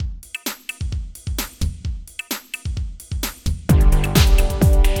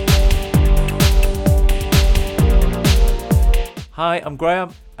Hi, I'm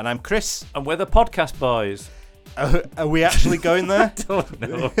Graham. And I'm Chris. And we're the Podcast Boys. Are we actually going there? I don't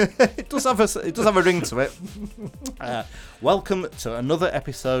know. It does have a ring to it. Welcome to another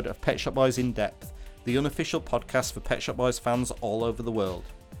episode of Pet Shop Boys In Depth, the unofficial podcast for Pet Shop Boys fans all over the world.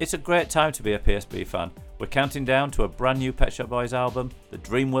 It's a great time to be a PSB fan. We're counting down to a brand new Pet Shop Boys album, the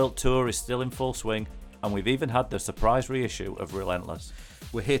Dreamworld tour is still in full swing, and we've even had the surprise reissue of Relentless.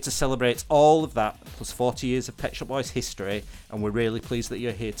 We're here to celebrate all of that, plus 40 years of Pet Shop Boys history, and we're really pleased that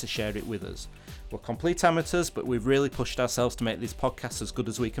you're here to share it with us. We're complete amateurs, but we've really pushed ourselves to make these podcasts as good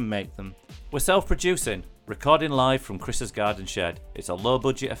as we can make them. We're self-producing, recording live from Chris's garden shed. It's a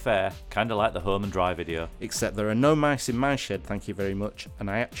low-budget affair, kind of like the Home and Dry video. Except there are no mice in my shed, thank you very much, and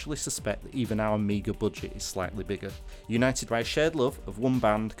I actually suspect that even our meagre budget is slightly bigger. United by a shared love of one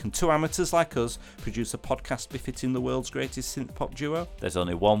band, can two amateurs like us produce a podcast befitting the world's greatest synth-pop duo? There's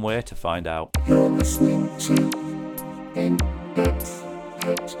only one way to find out. You're listening to In Depth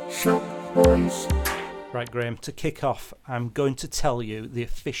Pet Shop Boys. Right, Graham, to kick off, I'm going to tell you the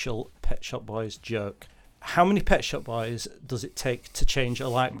official Pet Shop Boys joke. How many Pet Shop Boys does it take to change a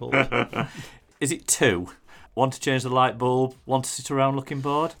light bulb? Is it two? One to change the light bulb, one to sit around looking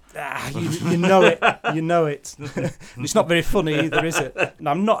bored? You know it. You know it. It's not very funny either, is it? And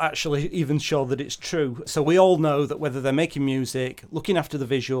I'm not actually even sure that it's true. So we all know that whether they're making music, looking after the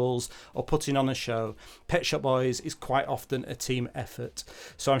visuals, or putting on a show, Pet Shop Boys is quite often a team effort.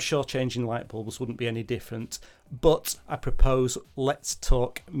 So I'm sure changing light bulbs wouldn't be any different. But I propose let's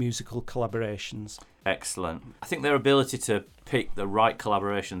talk musical collaborations. Excellent. I think their ability to pick the right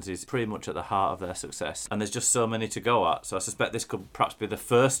collaborations is pretty much at the heart of their success. And there's just so many to go at. So I suspect this could perhaps be the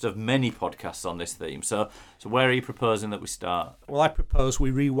first of many podcasts on this theme. So where are you proposing that we start? Well, I propose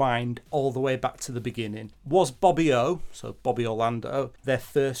we rewind all the way back to the beginning. Was Bobby O, so Bobby Orlando, their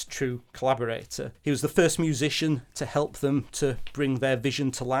first true collaborator? He was the first musician to help them to bring their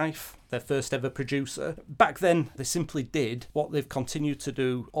vision to life. Their first ever producer. Back then, they simply did what they've continued to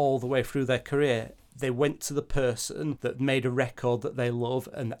do all the way through their career. They went to the person that made a record that they love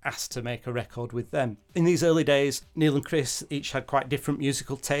and asked to make a record with them. In these early days, Neil and Chris each had quite different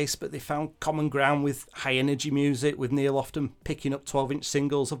musical tastes, but they found common ground with high energy music, with Neil often picking up 12-inch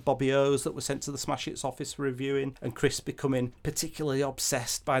singles of Bobby O's that were sent to the Smash Hits office for reviewing, and Chris becoming particularly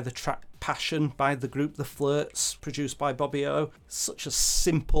obsessed by the track Passion by the group The Flirts, produced by Bobby O. Such a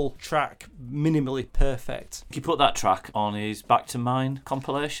simple track, minimally perfect. He put that track on his Back to Mind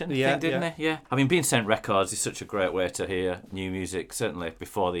compilation, didn't he? Yeah. I mean, being sent records is such a great way to hear new music, certainly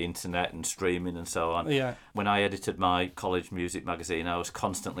before the internet and streaming and so on. Yeah. When I edited my college music magazine, I was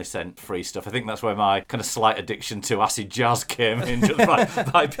constantly sent free stuff. I think that's where my kind of slight addiction to acid jazz came in,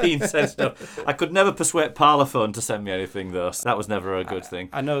 just by being sent stuff. I could never persuade Parlophone to send me anything, though. So that was never a good thing.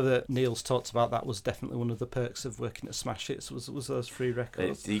 I know that Neil's talked about that was definitely one of the perks of working at Smash Hits was those free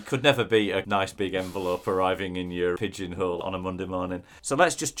records. You could never beat a nice big envelope arriving in your pigeonhole on a Monday morning. So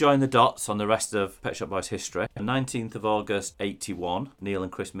let's just join the dots on the rest of Pet Shop Boys history. On 19th of August 81, Neil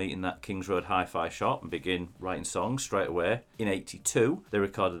and Chris meet in that Kings Road hi-fi shop and begin writing songs straight away. In 82, they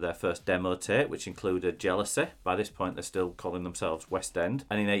recorded their first demo tape, which included Jealousy. By this point, they're still calling themselves West End.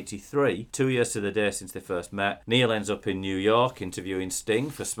 And in 83, 2 years to the day since they first met, Neil ends up in New York interviewing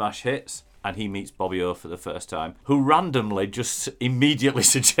Sting for Smash Hits. And he meets Bobby O for the first time, who randomly just immediately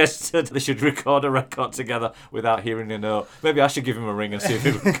suggested they should record a record together without hearing a note. Maybe I should give him a ring and see if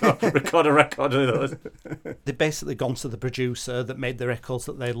he would record a record with us. They'd basically gone to the producer that made the records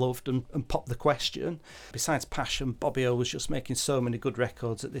that they loved and popped the question. Besides Passion, Bobby O was just making so many good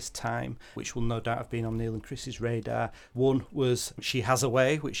records at this time, which will no doubt have been on Neil and Chris's radar. One was She Has a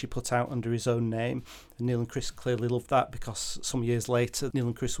Way, which he put out under his own name. And Neil and Chris clearly loved that because some years later, Neil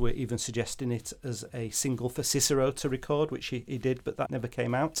and Chris were even suggesting it as a single for Cicero to record, which he did, but that never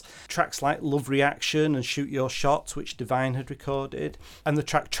came out. Tracks like Love Reaction and Shoot Your Shot, which Divine had recorded, and the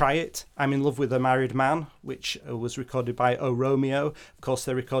track Try It, I'm in Love with a Married Man, which was recorded by O Romeo. Of course,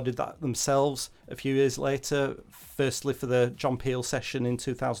 they recorded that themselves a few years later, firstly for the John Peel session in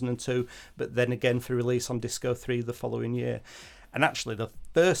 2002, but then again for release on Disco 3 the following year. And actually, the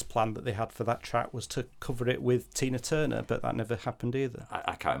first plan that they had for that track was to cover it with Tina Turner, but that never happened either.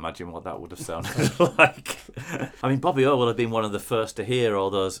 I can't imagine what that would have sounded like. I mean, Bobby O will have been one of the first to hear all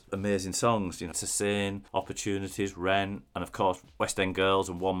those amazing songs, you know, To Sin, Opportunities, Rent, and of course West End Girls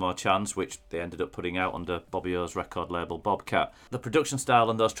and One More Chance, which they ended up putting out under Bobby O's record label Bobcat. The production style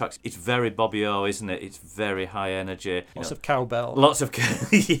on those tracks, it's very Bobby O, isn't it? It's very high energy. Lots of cowbell. Lots of,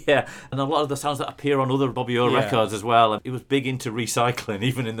 yeah. And a lot of the sounds that appear on other Bobby O records as well. He was big into recycling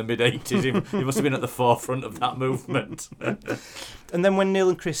Passion, even in the mid-80s. He must have been at the forefront of that movement. And then when Neil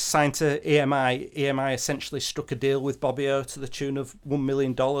and Chris signed to EMI essentially struck a deal with Bobby O to the tune of $1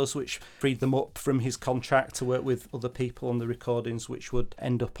 million, which freed them up from his contract to work with other people on the recordings, which would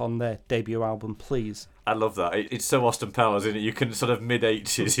end up on their debut album, Please. I love that. It's so Austin Powers, isn't it? You can sort of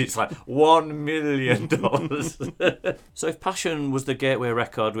mid-80s, it's like $1 million. So if Passion was the gateway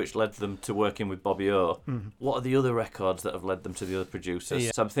record which led them to working with Bobby O, what are the other records that have led them to the other producers?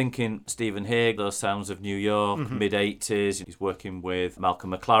 Yeah. So I'm thinking Stephen Hague, Those Sounds of New York, mid-80s. He's working with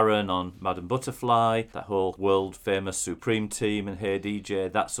Malcolm McLaren on Madam Butterfly, that whole world-famous Supreme team and Hey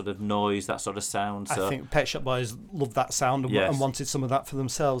DJ, that sort of noise, that sort of sound. So I think Pet Shop Boys loved that sound and wanted some of that for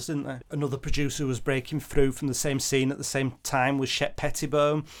themselves, didn't they? Another producer who was breaking through from the same scene at the same time was Shep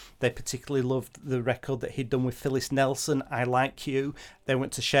Pettibone. They particularly loved the record that he'd done with Phyllis Nelson, I Like You. They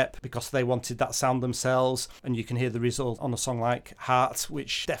went to Shep because they wanted that sound themselves, and you can hear the result on a song like Heart,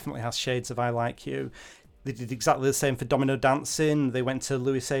 which definitely has shades of I Like You. They did exactly the same for Domino Dancing. They went to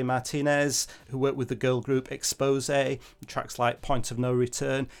Luis A. Martinez, who worked with the girl group Expose. Tracks like Point of No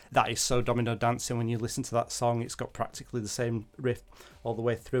Return. That is so Domino Dancing. When you listen to that song, it's got practically the same riff all the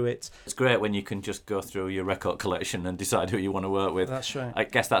way through it. It's great when you can just go through your record collection and decide who you want to work with. That's right. I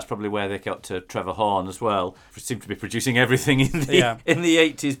guess that's probably where they got to Trevor Horn as well. He seemed to be producing everything in the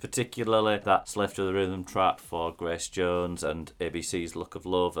 80s, particularly that Slave to the Rhythm track for Grace Jones and ABC's Look of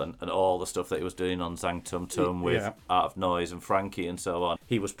Love and all the stuff that he was doing on Zang Tum Tum with Art of Noise and Frankie and so on.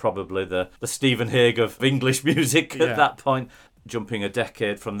 He was probably the Stephen Hague of English music at that point. Jumping a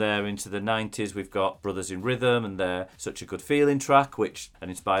decade from there into the 90s, we've got Brothers in Rhythm and their Such a Good Feeling track, which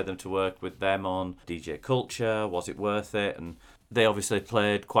inspired them to work with them on DJ Culture, Was It Worth It? And they obviously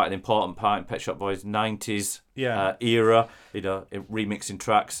played quite an important part in Pet Shop Boys' 90s era, remixing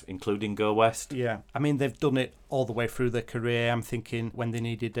tracks, including Go West. Yeah, I mean, they've done it all the way through their career. I'm thinking when they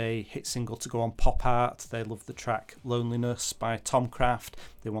needed a hit single to go on Pop Art, they loved the track Loneliness by Tom Craft.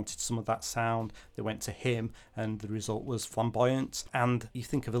 They wanted some of that sound. They went to him, and the result was Flamboyant. And you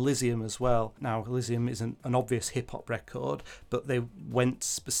think of Elysium as well. Now, Elysium isn't an obvious hip-hop record, but they went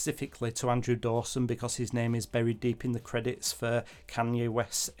specifically to Andrew Dawson because his name is buried deep in the credits for Kanye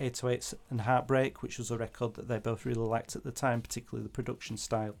West's 808s and Heartbreak, which was a record that they both really liked at the time, particularly the production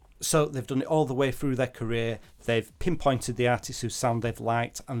style. So they've done it all the way through their career. They've pinpointed the artists whose sound they've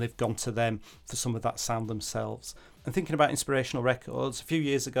liked, and they've gone to them for some of that sound themselves. And thinking about inspirational records, a few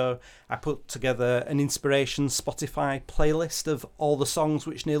years ago I put together an inspiration Spotify playlist of all the songs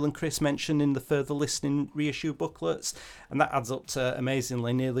which Neil and Chris mentioned in the Further Listening reissue booklets, and that adds up to,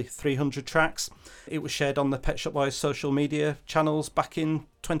 amazingly, nearly 300 tracks. It was shared on the Pet Shop Boys social media channels back in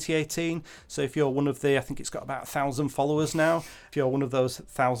 2018, so if you're one of the, I think it's got about 1,000 followers now, if you're one of those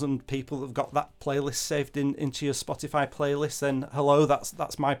 1,000 people that have got that playlist saved into your Spotify playlist, then hello,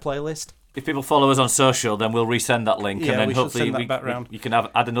 that's my playlist. If people follow us on social, then we'll resend that link, and then hopefully you can add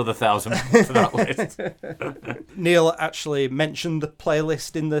another 1,000 to that list. Neil actually mentioned the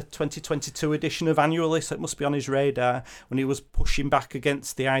playlist in the 2022 edition of Annually, so it must be on his radar, when he was pushing back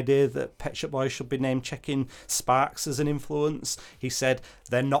against the idea that Pet Shop Boys should be name-checking Sparks as an influence. He said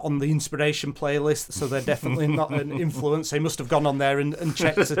they're not on the inspiration playlist, so they're definitely not an influence. So he must have gone on there and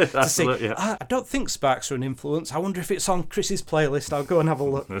checked to see. I don't think Sparks are an influence. I wonder if it's on Chris's playlist. I'll go and have a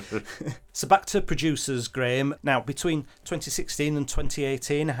look. So back to producers, Graham. Now, between 2016 and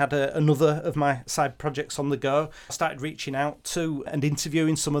 2018, I had another of my side projects on the go. I started reaching out to and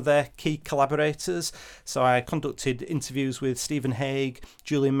interviewing some of their key collaborators. So I conducted interviews with Stephen Hague,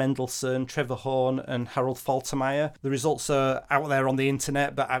 Julian Mendelssohn, Trevor Horn and Harold Faltermeyer. The results are out there on the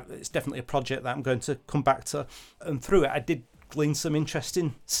internet, but it's definitely a project that I'm going to come back to. And through it, I did glean some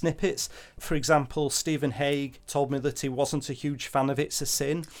interesting snippets. For example, Stephen Hague told me that he wasn't a huge fan of It's a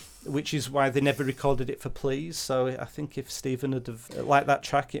Sin, which is why they never recorded it for Please. So I think if Stephen had liked that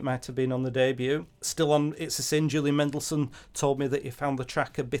track, it might have been on the debut. Still on It's a Sin, Julian Mendelssohn told me that he found the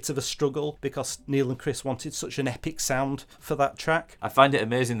track a bit of a struggle because Neil and Chris wanted such an epic sound for that track. I find it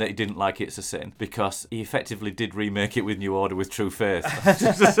amazing that he didn't like It's a Sin because he effectively did remake it with New Order with True Faith.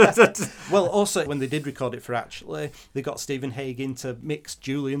 Well, also, when they did record it for Actually, they got Stephen Hague in to mix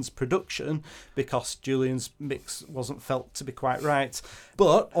Julian's production because Julian's mix wasn't felt to be quite right.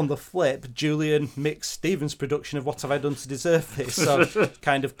 But on the flip, Julian mixed Stephen's production of What Have I Done to Deserve This, so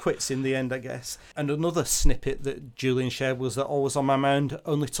kind of quits in the end, I guess. And another snippet that Julian shared was that Always on My Mind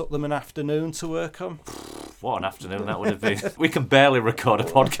only took them an afternoon to work on. what an afternoon that would have been. We can barely record a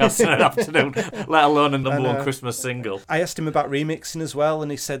podcast in an afternoon, let alone a number one Christmas single. I asked him about remixing as well,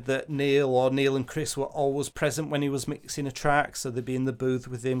 and he said that Neil and Chris were always present when he was mixing a track, so they'd be in the booth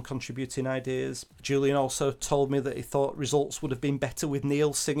with him contributing ideas. Julian also told me that he thought results would have been better with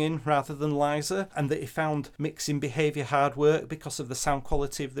Neil singing rather than Liza, and that he found mixing Behaviour hard work because of the sound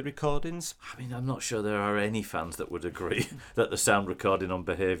quality of the recordings. I mean, I'm not sure there are any fans that would agree that the sound recording on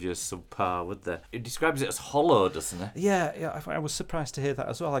Behaviour is subpar, would there? He describes it as hollow, doesn't he? Yeah, I was surprised to hear that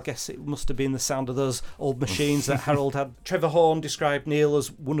as well. I guess it must have been the sound of those old machines that Harold had. Trevor Horn described Neil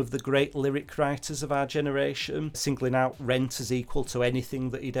as one of the great lyric writers of our generation, singling out Rent as equal to anything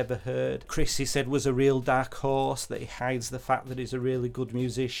that he'd ever heard. Chris, he said, was a real dark horse, that he hides the fact that he's a really good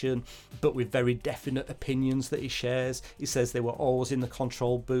musician, but with very definite opinions that he shares. He says they were always in the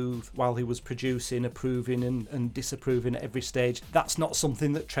control booth while he was producing, approving and disapproving at every stage. That's not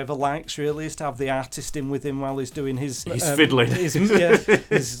something that Trevor likes, really, is to have the artist in with him while he's doing his fiddling,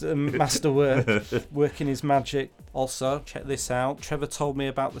 his master work, working his magic. Also, check this out, Trevor told me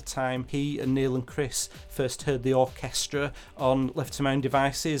about the time he and Neil and Chris first heard the orchestra on Left to My Own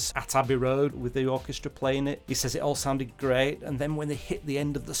Devices at Abbey Road with the orchestra playing it. He says it all sounded great, and then when they hit the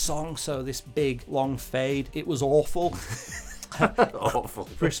end of the song, so this big long fade, it was awful. Awful.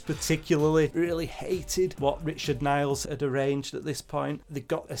 Chris particularly really hated what Richard Niles had arranged at this point. They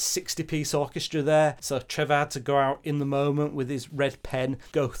got a 60-piece orchestra there, so Trevor had to go out in the moment with his red pen,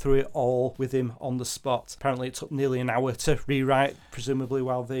 go through it all with him on the spot. Apparently it took nearly an hour to rewrite, presumably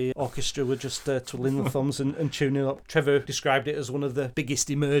while the orchestra were just twiddling the thumbs and tuning up. Trevor described it as one of the biggest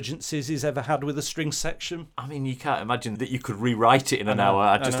emergencies he's ever had with a string section. I mean, you can't imagine that you could rewrite it in an hour.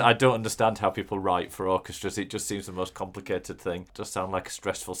 I don't understand how people write for orchestras. It just seems the most complicated thing. It does sound like a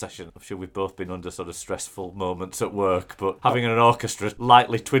stressful session. I'm sure we've both been under sort of stressful moments at work, but having an orchestra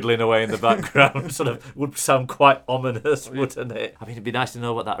lightly twiddling away in the background sort of would sound quite ominous, wouldn't it? I mean, it'd be nice to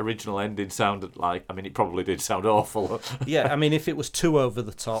know what that original ending sounded like. I mean, it probably did sound awful. Yeah, I mean, if it was too over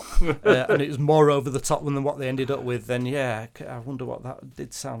the top and it was more over the top than what they ended up with, then yeah, I wonder what that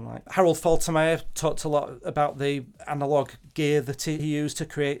did sound like. Harold Faltermeyer talked a lot about the analogue gear that he used to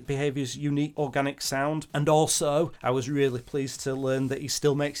create Behaviour's unique organic sound, and also I was really pleased to learn that he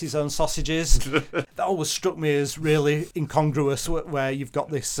still makes his own sausages. That always struck me as really incongruous, where you've got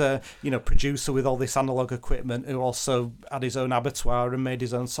this producer with all this analogue equipment who also had his own abattoir and made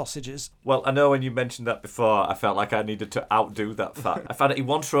his own sausages. Well, I know when you mentioned that before, I felt like I needed to outdo that fact. I found that he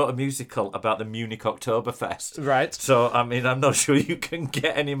once wrote a musical about the Munich Oktoberfest. Right. So, I mean, I'm not sure you can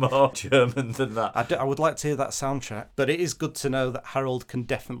get any more German than that. I would like to hear that soundtrack, but it is good to know that Harold can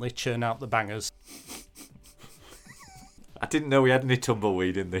definitely churn out the bangers. I didn't know we had any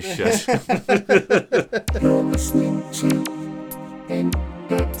tumbleweed in this shed. You're listening to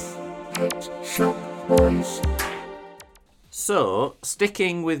In-Depth Pet Shop Boys. So,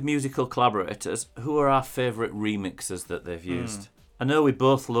 sticking with musical collaborators, who are our favourite remixers that they've used? I know we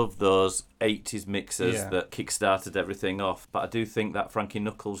both love those 80s mixers that kick-started everything off, but I do think that Frankie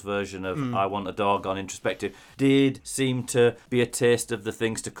Knuckles version of I Want a Dog on Introspective did seem to be a taste of the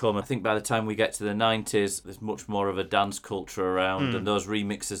things to come. I think by the time we get to the 90s, there's much more of a dance culture around, and those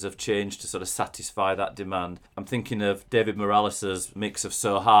remixes have changed to sort of satisfy that demand. I'm thinking of David Morales' mix of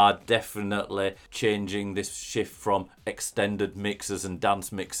So Hard, definitely changing this shift from extended mixers and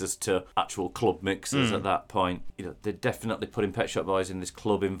dance mixers to actual club mixers at that point. You know, they're definitely putting Pet Shop Boys in this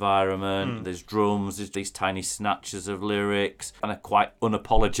club environment. There's drums, there's these tiny snatches of lyrics, and are quite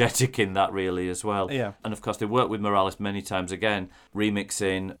unapologetic in that really as well. Yeah. And of course they work with Morales many times again,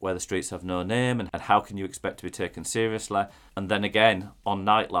 remixing Where the Streets Have No Name and How Can You Expect to Be Taken Seriously, and then again on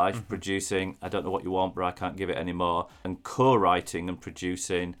Nightlife producing I Don't Know What You Want But I Can't Give It Anymore, and co-writing and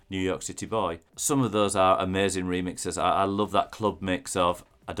producing New York City Boy. Some of those are amazing remixes. I love that club mix of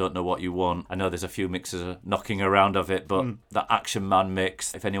I Don't Know What You Want. I know there's a few mixes knocking around of it, but that Action Man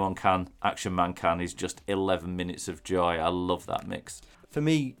mix, if anyone can, Action Man can, is just 11 minutes of joy. I love that mix. For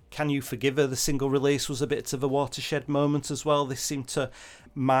me, Can You Forgive Her, the single release, was a bit of a watershed moment as well. This seemed to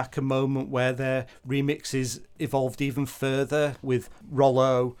mark a moment where their remixes evolved even further with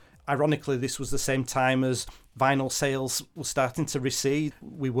Rollo. Ironically, this was the same time as vinyl sales were starting to recede.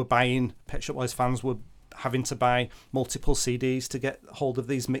 We were buying, Pet Shop Boys fans were having to buy multiple CDs to get hold of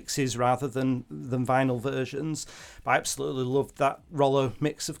these mixes rather than vinyl versions. But I absolutely loved that Rollo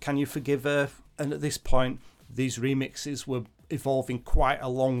mix of Can You Forgive Her? And at this point, these remixes were evolving quite a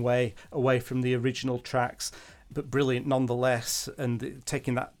long way away from the original tracks. but brilliant nonetheless, and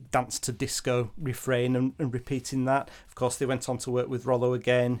taking that dance to disco refrain and repeating that. Of course, they went on to work with Rollo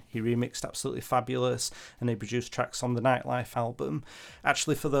again. He remixed Absolutely Fabulous, and he produced tracks on the Nightlife album.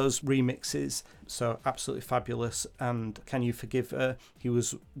 Actually, for those remixes, so Absolutely Fabulous and Can You Forgive Her, he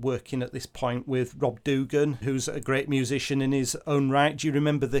was working at this point with Rob Dugan, who's a great musician in his own right. Do you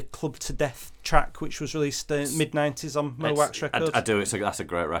remember the Club to Death track, which was released mid-90s on Mo Wax Records? I do. That's a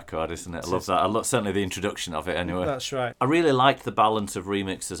great record, isn't it? I love that. I love certainly the introduction of it anyway. That's right. I really liked the balance of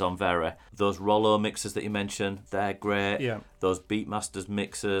remixes on Very. Those Rollo mixes that you mentioned, they're great. Yeah. Those Beatmasters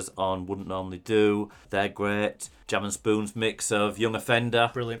mixes on Wouldn't Normally Do, they're great. Jam and Spoon's mix of Young Offender,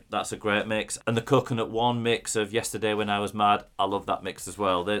 brilliant. That's a great mix. And the Coconut One mix of Yesterday When I Was Mad, I love that mix as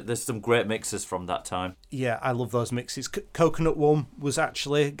well. There's some great mixes from that time. Yeah, I love those mixes. Coconut One was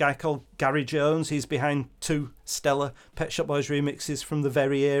actually a guy called Gary Jones. He's behind two stellar Pet Shop Boys remixes from the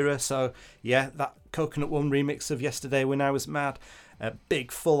Very era. So yeah, that Coconut One remix of Yesterday When I Was Mad,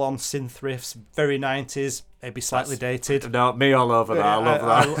 big full-on synth riffs, very 90s, maybe slightly dated. No, me all over that. I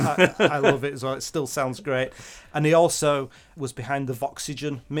love that. I love it as well. It still sounds great. And he also was behind the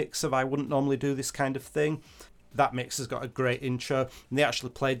Voxygen mix of I Wouldn't Normally Do This Kind of Thing. That mix has got a great intro, and they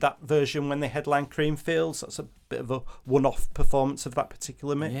actually played that version when they headlined Creamfields. That's a bit of a one-off performance of that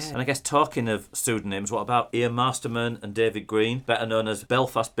particular mix. Yeah. And I guess talking of pseudonyms, what about Ian Masterman and David Green, better known as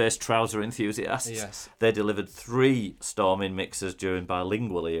Belfast-based Trouser Enthusiasts? Yes. They delivered 3 Stormin mixes during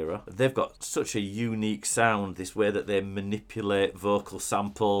bilingual era. They've got such a unique sound, this way that they manipulate vocal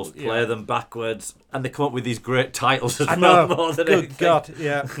samples, play them backwards, and they come up with these great titles as well. More than anything. Good God,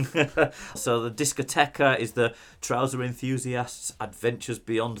 yeah. So the Discoteca is the Trouser Enthusiasts Adventures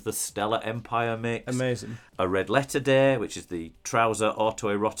Beyond the Stellar Empire mix. Amazing. A Red Letter Day, which is the Trouser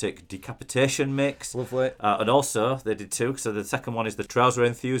Autoerotic Decapitation mix. Lovely. And also, they did 2, so the second one is the Trouser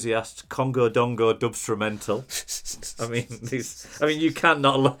Enthusiasts Congo Dongo Dubstrumental. You can't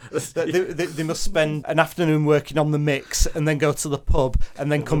not... they must spend an afternoon working on the mix and then go to the pub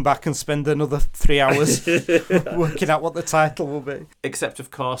and then come back and spend another 3 hours working out what the title will be. Except, of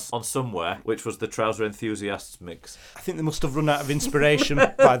course, on Somewhere, which was the Trouser Enthusiasts mix. I think they must have run out of inspiration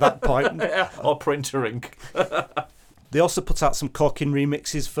by that point. Or printer ink. They also put out some corking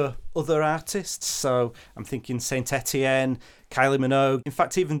remixes for other artists, so I'm thinking Saint Etienne, Kylie Minogue. In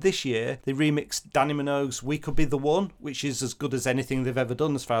fact, even this year, they remixed Danny Minogue's We Could Be The One, which is as good as anything they've ever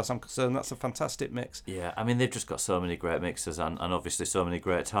done as far as I'm concerned. That's a fantastic mix. Yeah, I mean, they've just got so many great mixes and obviously so many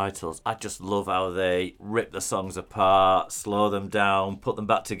great titles. I just love how they rip the songs apart, slow them down, put them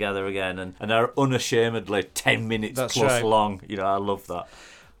back together again, and are unashamedly 10 minutes That's plus right. long. I love that.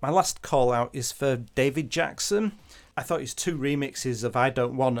 My last call out is for David Jackson. I thought his 2 remixes of I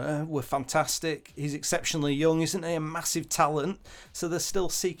Don't Wanna were fantastic. He's exceptionally young, isn't he? A massive talent. So they're still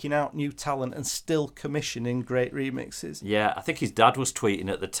seeking out new talent and still commissioning great remixes. Yeah, I think his dad was tweeting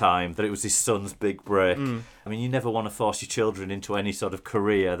at the time that it was his son's big break. I mean, you never want to force your children into any sort of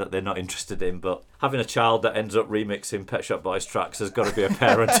career that they're not interested in, but having a child that ends up remixing Pet Shop Boys tracks has got to be a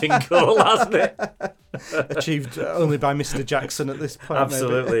parenting goal, hasn't it? Achieved only by Mr. Jackson at this point.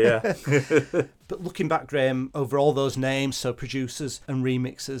 Absolutely, maybe. yeah. But looking back, Graham, over all those names, so producers and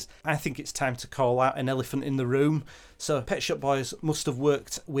remixers, I think it's time to call out an elephant in the room. So Pet Shop Boys must have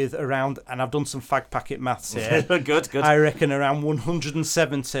worked with around, and I've done some fag packet maths here. Good. I reckon around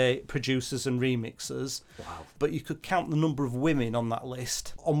 170 producers and remixers. Wow. But you could count the number of women on that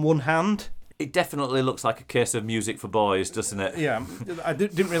list on one hand. It definitely looks like a case of music for boys, doesn't it? Yeah, I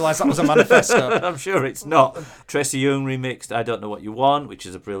didn't realise that was a manifesto. I'm sure it's not. Tracy Young remixed I Don't Know What You Want, which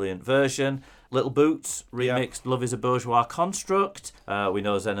is a brilliant version. Little Boots remixed Love Is a Bourgeois Construct. We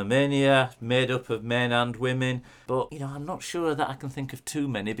know Xenomania, made up of men and women. But, I'm not sure that I can think of too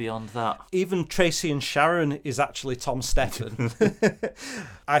many beyond that. Even Tracy and Sharon is actually Tom Steffen.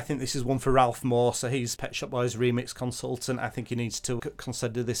 I think this is one for Ralph Moore, so he's Pet Shop Boys remix consultant. I think he needs to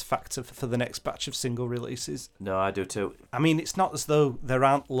consider this factor for the next batch of single releases. No, I do too. I mean, it's not as though there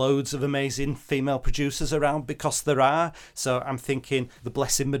aren't loads of amazing female producers around, because there are. So I'm thinking The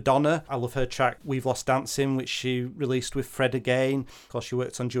Blessed Madonna. I love her track We've Lost Dancing, which she released with Fred again. Of course, she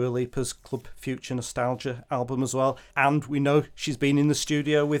worked on Dua Lipa's Club Future Nostalgia album as well. And we know she's been in the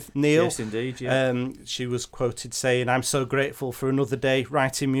studio with Neil. Yes, indeed, yeah. She was quoted saying, "I'm so grateful for another day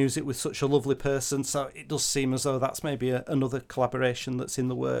writing music with such a lovely person." So it does seem as though that's maybe another collaboration that's in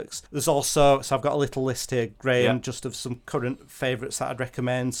the works. There's also, so I've got a little list here, Graham, just of some current favourites that I'd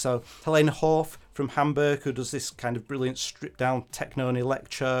recommend. So Helena Horf from Hamburg, who does this kind of brilliant stripped down techno and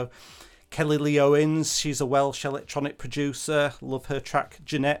electro. Kelly Lee Owens, she's a Welsh electronic producer. Love her track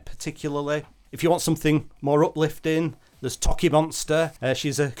Jeanette particularly. If you want something more uplifting, There's Toki Monster.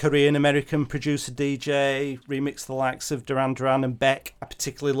 She's a Korean-American producer DJ, remixed the likes of Duran Duran and Beck. I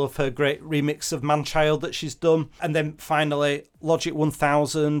particularly love her great remix of Man-Child that she's done. And then finally, Logic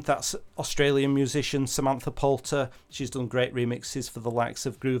 1000, that's Australian musician Samantha Poulter. She's done great remixes for the likes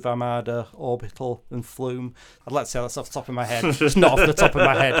of Groove Armada, Orbital and Flume. I'd like to say that's off the top of my head. It's not off the top of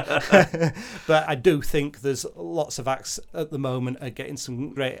my head. But I do think there's lots of acts at the moment are getting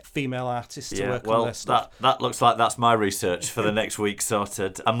some great female artists to work on their stuff. That looks like that's my research for the next week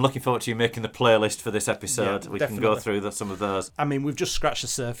sorted. I'm looking forward to you making the playlist for this episode. We can go through some of those. I mean, we've just scratched the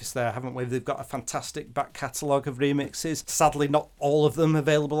surface there, haven't we? They've got a fantastic back catalogue of remixes. Sadly, not all of them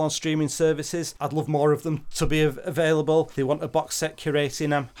available on streaming services. I'd love more of them to be available. If they want a box set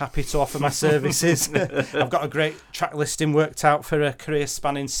curating, I'm happy to offer my services. I've got a great track listing worked out for a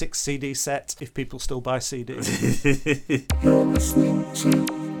career-spanning 6 CD set, if people still buy CDs. You're listening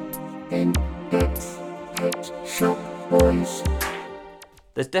to In-Depth Pet Shop Boys.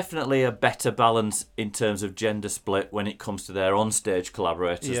 There's definitely a better balance in terms of gender split when it comes to their on-stage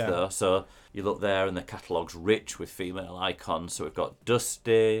collaborators, though. So you look there and the catalogue's rich with female icons. So we've got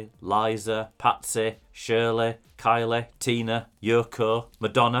Dusty, Liza, Patsy, Shirley, Kylie, Tina, Yoko,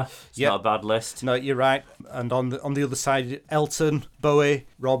 Madonna. It's not a bad list. No, you're right. And on the other side, Elton, Bowie,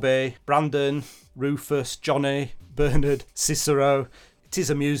 Robbie, Brandon, Rufus, Johnny, Bernard, Cicero. It is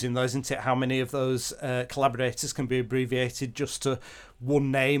amusing, though, isn't it, how many of those collaborators can be abbreviated just to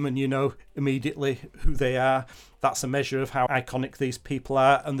one name and you know immediately who they are. That's a measure of how iconic these people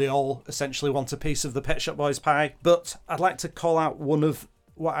are, and they all essentially want a piece of the Pet Shop Boys pie. But I'd like to call out one of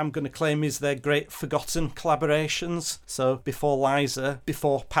what I'm going to claim is their great forgotten collaborations. So before Liza,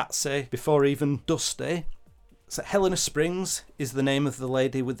 before Patsy, before even Dusty. So Helena Springs is the name of the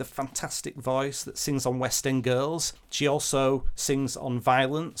lady with the fantastic voice that sings on West End Girls. She also sings on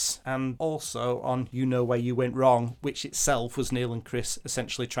Violence and also on You Know Where You Went Wrong, which itself was Neil and Chris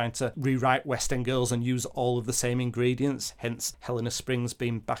essentially trying to rewrite West End Girls and use all of the same ingredients, hence Helena Springs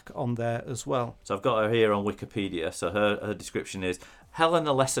being back on there as well. So I've got her here on Wikipedia. So her description is: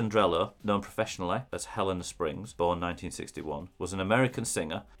 Helena Alessandrello, known professionally as Helena Springs, born 1961, was an American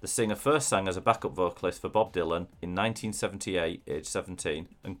singer. The singer first sang as a backup vocalist for Bob Dylan in 1978, age 17,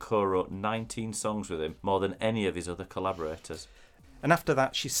 and co-wrote 19 songs with him, more than any of his other collaborators. And after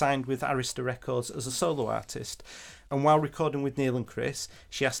that, she signed with Arista Records as a solo artist. And while recording with Neil and Chris,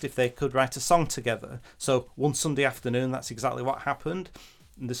 she asked if they could write a song together. So one Sunday afternoon, that's exactly what happened.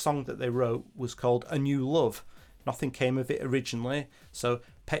 And the song that they wrote was called A New Love. Nothing came of it originally, so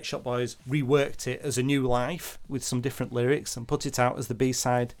Pet Shop Boys reworked it as A New Life with some different lyrics and put it out as the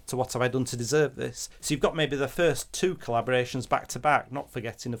B-side to What Have I Done to Deserve This. So you've got maybe the first two collaborations back to back, not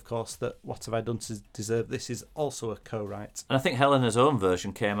forgetting, of course, that What Have I Done to Deserve This is also a co-write. And I think Helena's own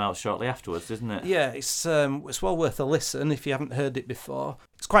version came out shortly afterwards, didn't it? Yeah, it's well worth a listen if you haven't heard it before.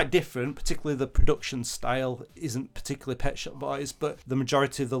 It's quite different, particularly the production style isn't particularly Pet Shop Boys, but the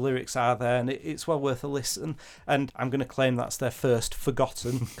majority of the lyrics are there, and it's well worth a listen. And I'm going to claim that's their first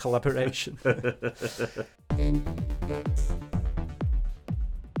forgotten collaboration.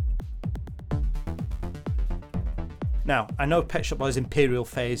 Now, I know Pet Shop Boys' Imperial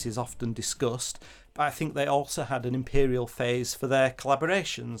phase is often discussed, but I think they also had an Imperial phase for their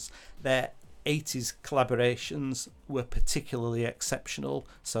collaborations. Their 80s collaborations were particularly exceptional.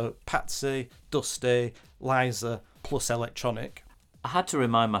 So Patsy, Dusty, Liza, plus electronic. I had to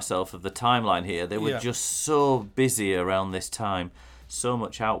remind myself of the timeline here. They were just so busy around this time, so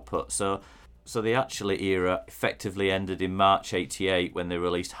much output. So the actually era effectively ended in March 88 when they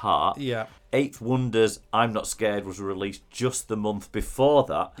released Heart. Yeah. Eighth Wonder's I'm Not Scared was released just the month before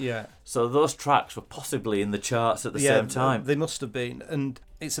that. Yeah. So those tracks were possibly in the charts at the same time. They must have been. And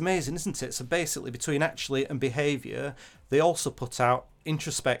it's amazing, isn't it? So basically, between Actually and Behaviour, they also put out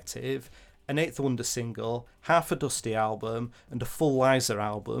Introspective, an Eighth Wonder single, half a Dusty album, and a full Liza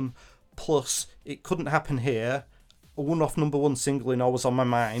album. Plus, It Couldn't Happen Here, a one-off number one single in Always on My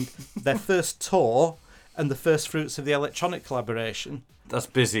Mind, their first tour, and the first fruits of the electronic collaboration. That's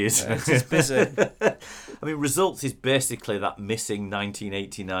busy, isn't it? It's busy. I mean, Results is basically that missing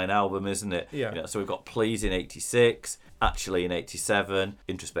 1989 album, isn't it? Yeah. You know, so we've got Please in 86, Actually in 87,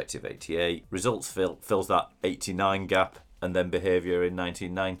 Introspective 88. Results fills that 89 gap, and then Behaviour in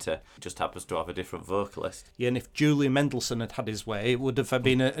 1990. It just happens to have a different vocalist. Yeah, and if Julian Mendelssohn had had his way, it would have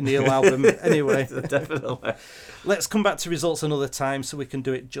been a Neil album anyway. Definitely. Let's come back to Results another time so we can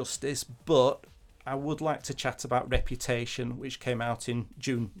do it justice, but I would like to chat about Reputation, which came out in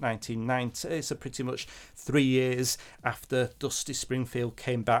June 1990, so pretty much 3 years after Dusty Springfield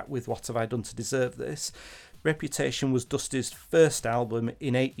came back with What Have I Done to Deserve This. Reputation was Dusty's first album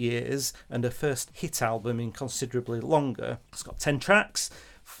in 8 years and her first hit album in considerably longer. It's got 10 tracks,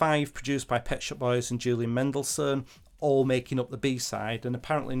 5 produced by Pet Shop Boys and Julian Mendelssohn, all making up the B-side, and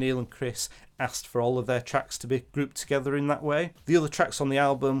apparently Neil and Chris asked for all of their tracks to be grouped together in that way. The other tracks on the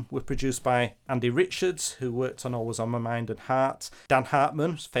album were produced by Andy Richards, who worked on Always on My Mind and Heart. Dan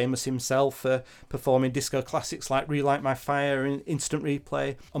Hartman, famous himself for performing disco classics like Relight My Fire and Instant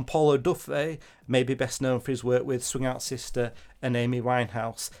Replay, and Paul O'Duffy, maybe best known for his work with Swing Out Sister and Amy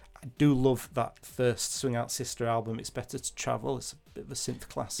Winehouse. I do love that first Swing Out Sister album, It's Better to Travel. It's a bit of a synth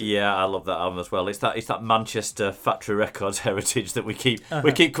classic. Yeah, I love that album as well. It's that Manchester Factory Records heritage that we keep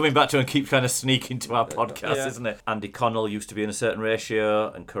coming back to and keep kind of sneaking to our podcast, isn't it? Andy Connell used to be in A Certain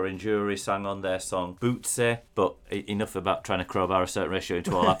Ratio, and Corinne Jury sang on their song Bootsy. But enough about trying to crowbar A Certain Ratio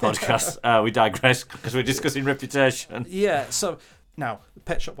into all our podcasts. We digress because we're discussing Reputation. Yeah, so now the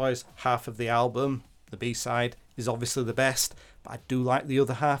Pet Shop Boys half of the album, the B-side, is obviously the best, but I do like the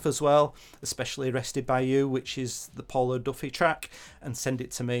other half as well, especially Arrested by You, which is the Paul O'Duffy track, and Send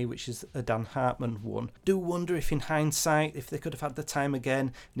It to Me, which is a Dan Hartman one. Do wonder if in hindsight, if they could have had the time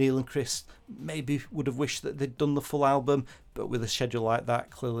again, Neil and Chris maybe would have wished that they'd done the full album, but with a schedule like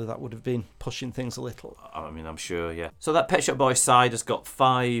that, clearly that would have been pushing things a little. I mean, I'm sure, yeah. So that Pet Shop Boys side has got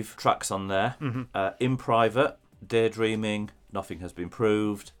 5 tracks on there. In Private, Daydreaming, Nothing Has Been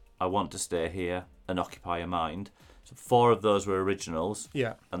Proved, I Want to Stay Here, and Occupy Your Mind. So 4 of those were originals.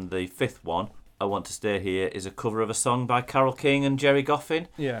 Yeah. And the 5th one, I Want to Stay Here, is a cover of a song by Carole King and Jerry Goffin.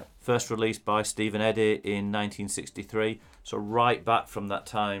 Yeah. First released by Stephen Eddy in 1963. So right back from that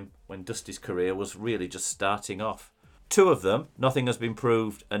time when Dusty's career was really just starting off. 2 of them, Nothing Has Been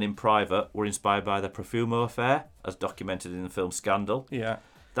Proved and In Private, were inspired by the Profumo affair, as documented in the film Scandal. Yeah.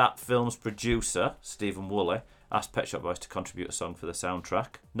 That film's producer, Stephen Woolley, asked Pet Shop Boys to contribute a song for the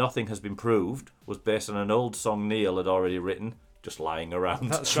soundtrack. Nothing Has Been Proved was based on an old song Neil had already written, just lying around.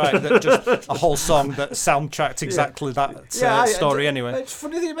 That's right, just a whole song that soundtracked exactly that story anyway. It's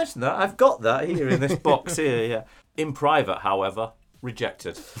funny that you mentioned that. I've got that here in this box here, yeah. In Private, however,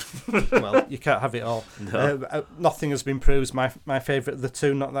 rejected. Well, you can't have it all. No. Nothing Has Been Proved, my favourite of the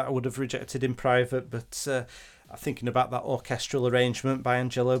 2, not that I would have rejected In Private, but thinking about that orchestral arrangement by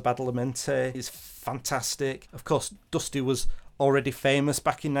Angelo Badalamenti is fantastic. Of course, Dusty was already famous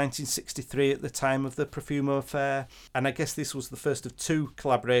back in 1963 at the time of the Profumo affair, and I guess this was the first of 2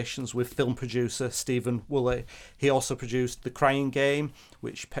 collaborations with film producer Stephen Woolley. He also produced The Crying Game,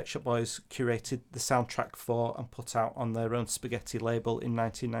 which Pet Shop Boys curated the soundtrack for and put out on their own Spaghetti label in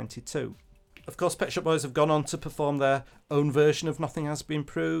 1992. Of course, Pet Shop Boys have gone on to perform their own version of Nothing Has Been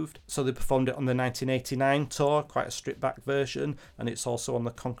Proved. So they performed it on the 1989 tour, quite a stripped-back version, and it's also on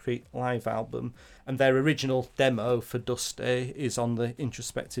the Concrete Live album. And their original demo for Dusty is on the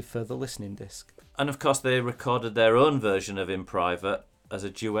Introspective Further Listening disc. And of course, they recorded their own version of In Private as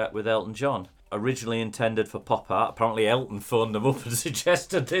a duet with Elton John. Originally intended for pop art, apparently Elton phoned them up and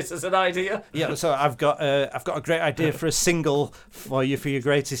suggested this as an idea. Yeah, so I've got a great idea for a single for you for your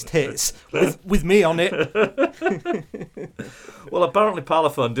greatest hits with me on it. Well, apparently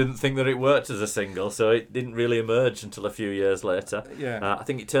Parlophone didn't think that it worked as a single, so it didn't really emerge until a few years later. Yeah, I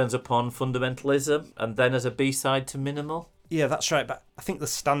think it turns upon fundamentalism and then as a B-side to Minimal. Yeah, that's right, but I think the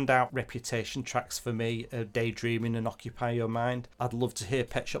standout Reputation tracks for me are Daydreaming and Occupy Your Mind. I'd love to hear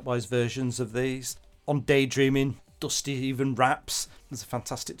Pet Shop Boys versions of these. On Daydreaming, Dusty even raps. There's a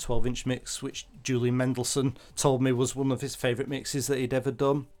fantastic 12-inch mix, which Julian Mendelssohn told me was one of his favourite mixes that he'd ever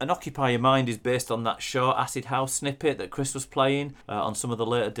done. And Occupy Your Mind is based on that short Acid House snippet that Chris was playing on some of the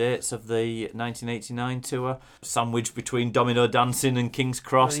later dates of the 1989 tour, sandwiched between Domino Dancing and King's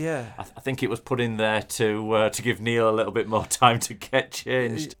Cross. Yeah. I think it was put in there to give Neil a little bit more time to get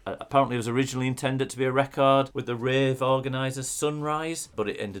changed. Apparently it was originally intended to be a record with the rave organisers Sunrise, but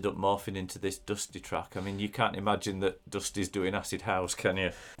it ended up morphing into this Dusty track. I mean, you can't imagine that Dusty's doing Acid House, can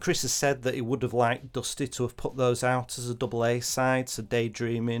you? Chris has said that he would have liked Dusty to have put those out as a double A side, so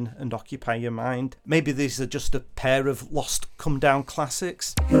Daydreaming and Occupy Your Mind. Maybe these are just a pair of lost come down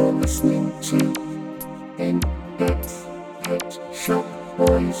classics. You're listening to In-Depth Pet Shop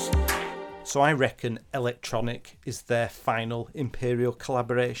Boys. So I reckon Electronic is their final Imperial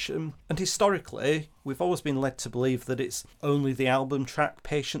collaboration. And historically, we've always been led to believe that it's only the album track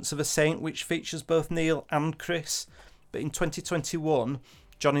Patience of a Saint which features both Neil and Chris. But in 2021,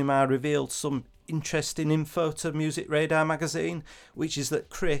 Johnny Marr revealed some interesting info to Music Radar magazine, which is that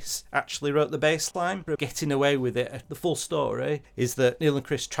Chris actually wrote the bass line for Getting Away With It. The full story is that Neil and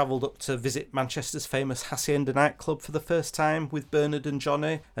Chris travelled up to visit Manchester's famous Hacienda nightclub for the first time with Bernard and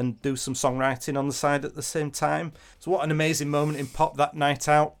Johnny and do some songwriting on the side at the same time. So what an amazing moment in pop that night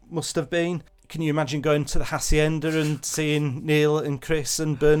out must have been. Can you imagine going to the Hacienda and seeing Neil and Chris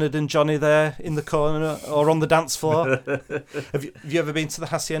and Bernard and Johnny there in the corner or on the dance floor? Have you ever been to the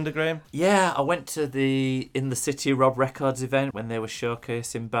Hacienda, Graham? Yeah, I went to the In the City Rob Records event when they were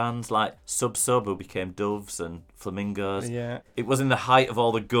showcasing bands like Sub who became Doves and Flamingos. Yeah. It was in the height of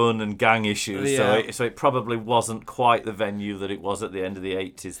all the gun and gang issues, Yeah. so it probably wasn't quite the venue that it was at the end of the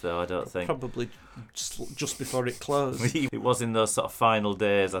 80s, though, I don't think. Probably just before it closed. It was in those sort of final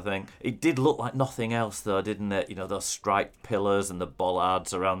days, I think. It did look like nothing else, though, didn't it? You know, those striped pillars and the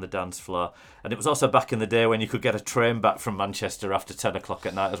bollards around the dance floor. And it was also back in the day when you could get a train back from Manchester after 10 o'clock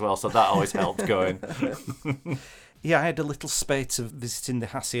at night as well, so that always helped going. Yeah, I had a little spate of visiting the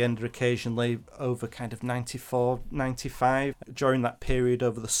Hacienda occasionally over kind of 94, 95. During that period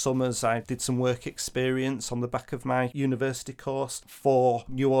over the summers, I did some work experience on the back of my university course for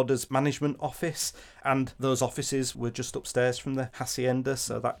New Order's management office. And those offices were just upstairs from the Hacienda,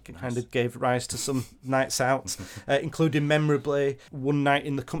 so that kind of gave rise to some nights out, including memorably one night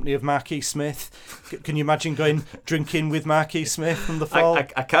in the company of Marquis Smith. Can you imagine going drinking with Marquis Smith from the fall? I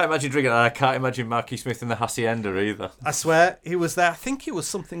can't imagine drinking, and I can't imagine Marquis Smith in the Hacienda either. I swear, he was there. I think he was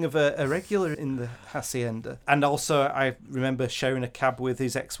something of a regular in the Hacienda. And also, I remember sharing a cab with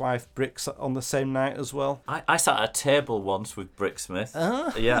his ex-wife, Brix, on the same night as well. I sat at a table once with Brick Smith.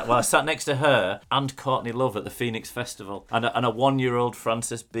 Yeah, well, I sat next to her and Courtney Love at the Phoenix Festival, and a 1-year-old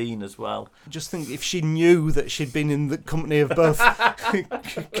Frances Bean as well. Just think if she knew that she'd been in the company of both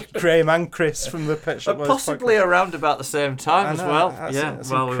Graham and Chris from the Pet Shop Boys possibly podcast. around about the same time as well.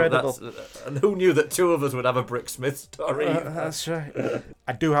 That's incredible. And who knew that two of us would have a Brick Smith story? That's right.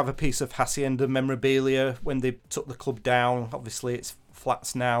 I do have a piece of Hacienda memorabilia when they took the club down. Obviously, it's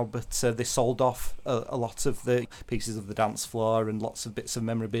flats now, but they sold off a lot of the pieces of the dance floor and lots of bits of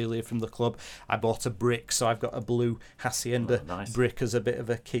memorabilia from the club. I bought a brick, so I've got a blue Hacienda brick as a bit of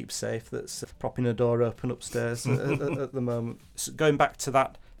a keepsake that's propping a door open upstairs at the moment. So going back to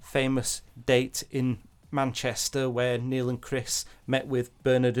that famous date in Manchester where Neil and Chris met with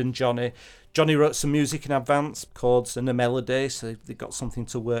Bernard and Johnny. Johnny wrote some music in advance, chords and a melody, so they got something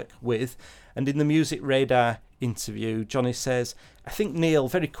to work with. And in the Music Radar interview, Johnny says, I think Neil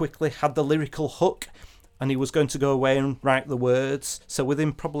very quickly had the lyrical hook and he was going to go away and write the words. So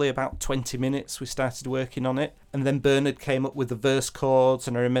within probably about 20 minutes, we started working on it. And then Bernard came up with the verse chords,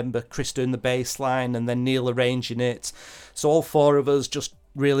 and I remember Chris doing the bass line and then Neil arranging it. So all four of us just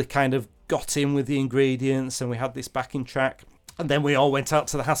really kind of got in with the ingredients, and we had this backing track. And then we all went out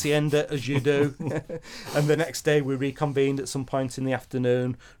to the Hacienda, as you do. And the next day we reconvened at some point in the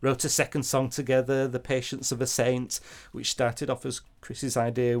afternoon, wrote a second song together, The Patience of a Saint, which started off as Chris's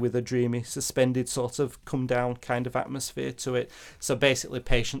idea with a dreamy, suspended sort of come-down kind of atmosphere to it. So basically,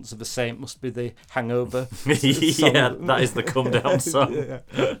 Patience of a Saint must be the hangover song. Yeah, that is the come-down song.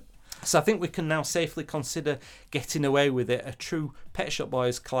 Yeah. So I think we can now safely consider Getting Away With It a true Pet Shop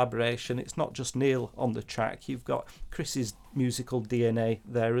Boys collaboration. It's not just Neil on the track. You've got Chris's musical DNA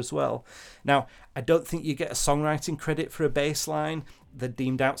there as well. Now, I don't think you get a songwriting credit for a bass line. They're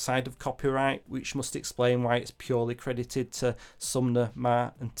deemed outside of copyright, which must explain why it's purely credited to Sumner,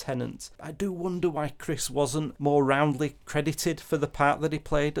 Marr and Tennant. I do wonder why Chris wasn't more roundly credited for the part that he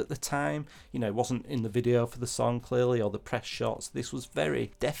played at the time. You know, it wasn't in the video for the song, clearly, or the press shots. This was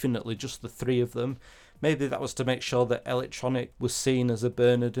very definitely just the three of them. Maybe that was to make sure that electronic was seen as a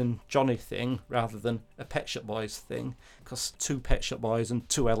Bernard and Johnny thing rather than a Pet Shop Boys thing, because two Pet Shop Boys and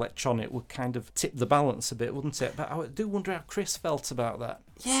two electronic would kind of tip the balance a bit, wouldn't it? But I do wonder how Chris felt about that.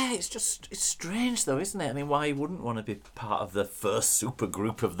 Yeah, it's strange though, isn't it? I mean, why he wouldn't want to be part of the first super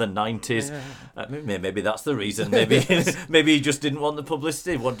group of the 90s? Yeah. Maybe that's the reason. Maybe he just didn't want the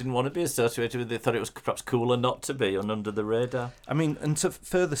publicity. Didn't want to be associated with it. They thought it was perhaps cooler not to be and under the radar. I mean, and to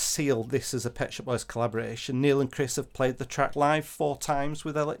further seal this as a Pet Shop Boys collaboration, Neil and Chris have played the track live 4 times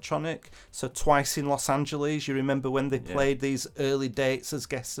with electronic. So twice in Los Angeles. You remember when they played these early dates as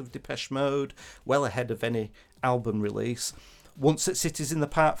guests of Depeche Mode, well ahead of any album release. Once at Cities in the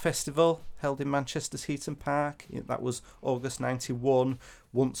Park Festival, held in Manchester's Heaton Park, that was August 91.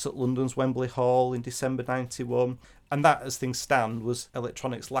 Once at London's Wembley Hall in December 91. And that, as things stand, was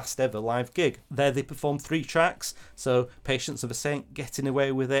Electronic's last ever live gig. There they performed 3 tracks, so Patience of a Saint, Getting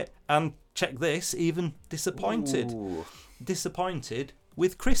Away With It, and check this, even Disappointed. Ooh. Disappointed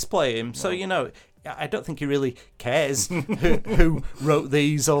with Chris playing. So, you know, I don't think he really cares who wrote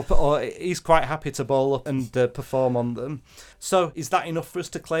these up, or he's quite happy to bowl up and perform on them. So is that enough for us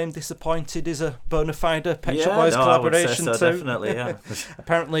to claim Disappointed is a bona fide Pet Shop Boys collaboration I would say so, too? definitely, yeah.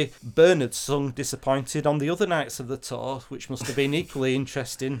 Apparently Bernard sung Disappointed on the other nights of the tour, which must have been equally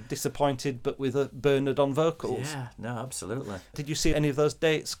interesting. Disappointed, but with Bernard on vocals. Yeah, no, absolutely. Did you see any of those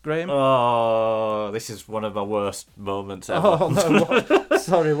dates, Graham? Oh, this is one of my worst moments ever. Oh no!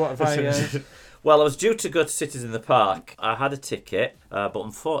 Sorry, what have I? Well, I was due to go to Cities in the Park. I had a ticket, but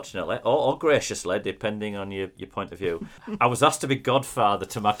unfortunately, or graciously, depending on your point of view, I was asked to be godfather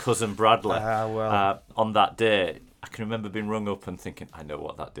to my cousin Bradley on that day. I can remember being rung up and thinking, I know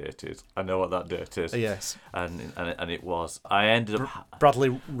what that date is. Yes. And it was. I ended up...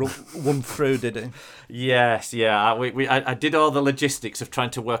 Bradley won through, did he? Yes, yeah. I did all the logistics of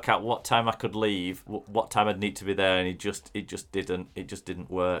trying to work out what time I could leave, what time I'd need to be there, and it just didn't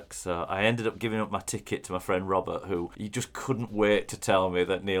work. So I ended up giving up my ticket to my friend Robert, who he just couldn't wait to tell me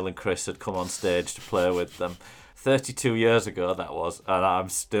that Neil and Chris had come on stage to play with them. 32 years ago that was, and I'm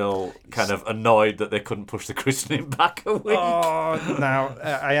still kind of annoyed that they couldn't push the christening back a week. Oh, now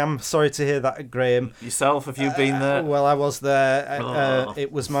I am sorry to hear that, Graham. Yourself, have you been there? Well, I was there.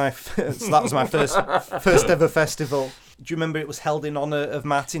 It was my that was my first ever festival. Do you remember it was held in honour of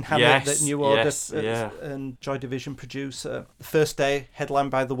Martin Hannett, that New Order and Joy Division producer? The first day, headlined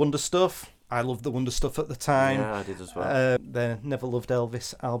by The Wonder Stuff. I loved The Wonder Stuff at the time. Yeah, I did as well. Their Never Loved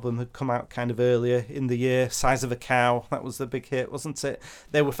Elvis album had come out kind of earlier in the year. Size of a Cow, that was the big hit, wasn't it?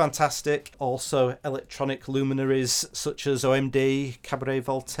 They were fantastic. Also, electronic luminaries such as OMD, Cabaret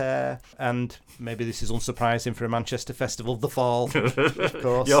Voltaire, and maybe this is unsurprising for a Manchester festival, The Fall, of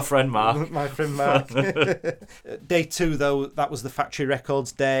course. Your friend Mark. My friend Mark. Day 2, though, that was the Factory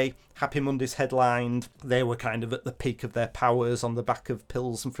Records day. Happy Mondays headlined. They were kind of at the peak of their powers on the back of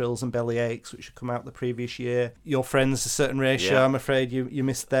Pills and Frills and Bellyaches, which had come out the previous year. Your Friends, A Certain Ratio, yeah. I'm afraid you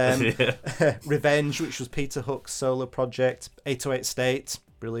missed them. Yeah. Revenge, which was Peter Hook's solo project. 808 State,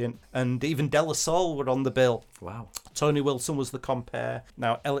 brilliant. And even De La Soul were on the bill. Wow. Tony Wilson was the compere.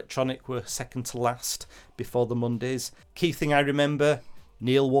 Now, Electronic were second to last before the Mondays. Key thing I remember,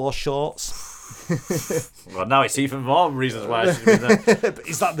 Neil wore shorts. Well, now it's even more reasons why I should be there.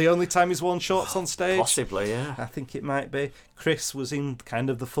 Is that the only time he's worn shorts on stage? Possibly, yeah. I think it might be. Chris was in kind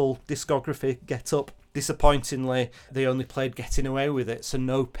of the full discography get-up. Disappointingly, they only played Getting Away With It, so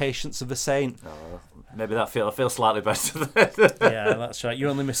no Patience of a Saint. Oh, maybe I feel slightly better. Yeah, that's right. You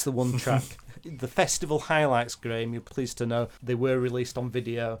only missed the one track. The festival highlights, Graham, you're pleased to know, they were released on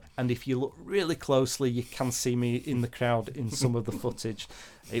video, and if you look really closely, you can see me in the crowd in some of the footage.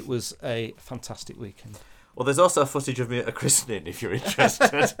 It was a fantastic weekend. Well, there's also footage of me at a christening, if you're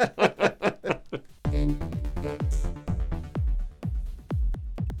interested.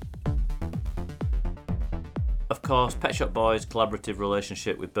 Of course, Pet Shop Boys' collaborative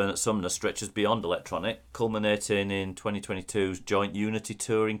relationship with Bernard Sumner stretches beyond electronic, culminating in 2022's joint Unity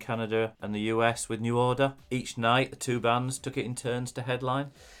tour in Canada and the US with New Order. Each night, the two bands took it in turns to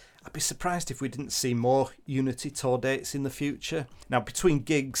headline. I'd be surprised if we didn't see more Unity tour dates in the future. Now, between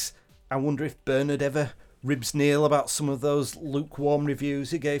gigs, I wonder if Bernard ever ribs Neil about some of those lukewarm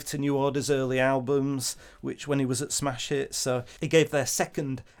reviews he gave to New Order's early albums, which when he was at Smash Hits. So he gave their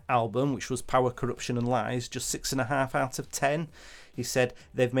second album, which was Power, Corruption and Lies, just 6.5 out of 10. He said,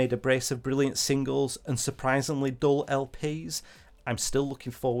 they've made a brace of brilliant singles and surprisingly dull LPs. I'm still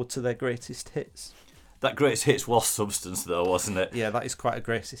looking forward to their greatest hits. That greatest hits was Substance, though, wasn't it? Yeah, that is quite a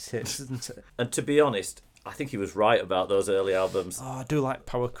greatest hits, isn't it? And to be honest, I think he was right about those early albums. Oh, I do like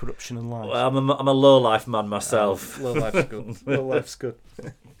Power, Corruption and Lies. Well, I'm a low-life man myself. Low life's good. Low life's good.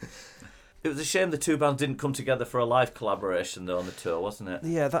 It was a shame the two bands didn't come together for a live collaboration, though, on the tour, wasn't it?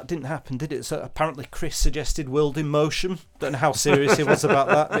 Yeah, that didn't happen, did it? So apparently Chris suggested World in Motion. Don't know how serious he was about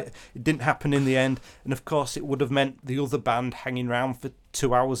that. It didn't happen in the end. And of course, it would have meant the other band hanging around for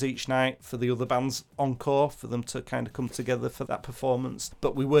 2 hours each night for the other band's encore, for them to kind of come together for that performance.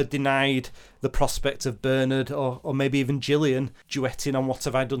 But we were denied the prospect of Bernard or maybe even Gillian duetting on What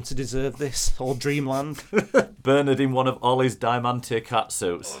Have I Done to Deserve This or Dreamland. Bernard in one of Ollie's Diamante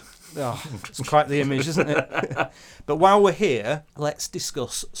catsuits. Oh, it's quite the image, isn't it? But while we're here, let's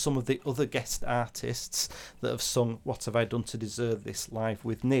discuss some of the other guest artists that have sung What Have I Done to Deserve This live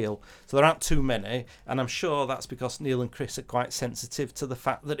with Neil. So there aren't too many, and I'm sure that's because Neil and Chris are quite sensitive to the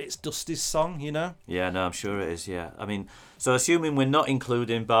fact that it's Dusty's song, you know? Yeah, no, I'm sure it is, yeah. I mean, so assuming we're not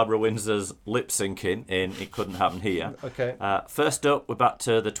including Barbara Windsor's lip-syncing in It Couldn't Happen Here. Okay. First up, we're back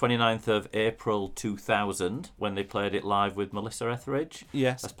to the 29th of April 2000, when they played it live with Melissa Etheridge.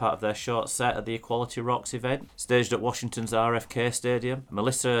 Yes. As part of their short set at the Equality Rocks event, staged at Washington's RFK Stadium.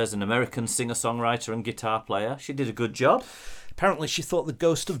 Melissa is an American singer-songwriter and guitar player. She did a good job. Apparently she thought the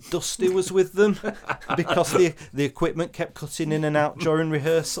ghost of Dusty was with them because the equipment kept cutting in and out during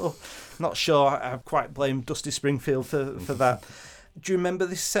rehearsal. Not sure I quite blame Dusty Springfield for that. Do you remember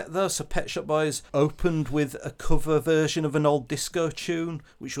this set though? So Pet Shop Boys opened with a cover version of an old disco tune,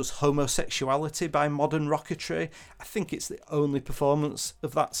 which was Homosexuality by Modern Rocketry. I think it's the only performance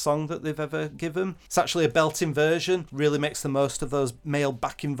of that song that they've ever given. It's actually a belting version, really makes the most of those male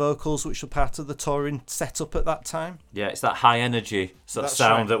backing vocals, which were part of the touring setup at that time. Yeah, it's that high energy sort of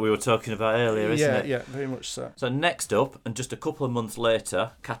sound that we were talking about earlier, isn't it? Yeah, very much so. So next up, and just a couple of months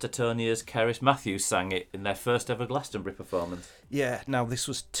later, Catatonia's Cerys Matthews sang it in their first ever Glastonbury performance. Yeah, now this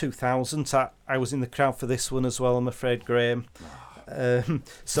was 2000. I was in the crowd for this one as well, I'm afraid, Graham.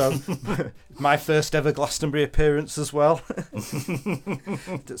 So my first ever Glastonbury appearance as well.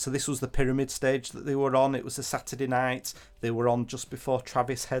 So this was the Pyramid stage that they were on. It was a Saturday night. They were on just before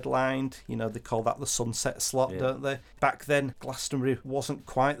Travis headlined. You know, they call that the sunset slot, don't they? Back then, Glastonbury wasn't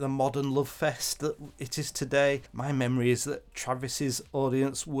quite the modern love fest that it is today. My memory is that Travis's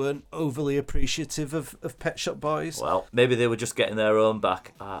audience weren't overly appreciative of Pet Shop Boys. Well, maybe they were just getting their own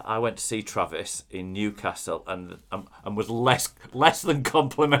back. I went to see Travis in Newcastle and was less than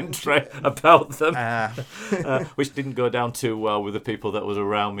complimentary about them, which didn't go down too well with the people that was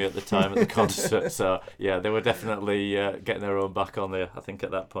around me at the time at the concert. So, yeah, they were definitely getting their own back on there, I think,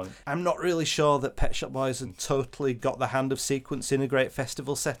 at that point. I'm not really sure that Pet Shop Boys had totally got the hand of sequencing a great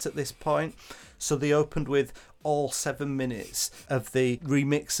festival set at this point. So they opened with all 7 minutes of the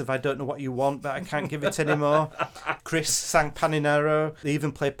remix of I Don't Know What You Want, but I Can't Give It Anymore. Chris sang Paninaro. They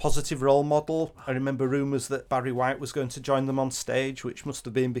even played Positive Role Model. I remember rumours that Barry White was going to join them on stage, which must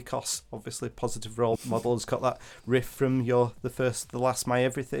have been because, obviously, Positive Role Model has got that riff from You're the First, the Last, My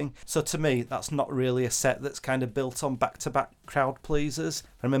Everything. So to me, that's not really a set that's kind of built on back-to-back crowd pleasers.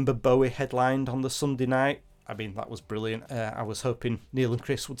 I remember Bowie headlined on the Sunday night. I mean, that was brilliant. I was hoping Neil and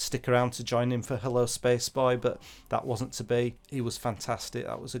Chris would stick around to join him for Hello Space Boy, but that wasn't to be. He was fantastic.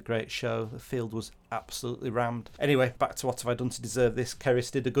 That was a great show. The field was absolutely rammed. Anyway, back to What Have I Done to Deserve This.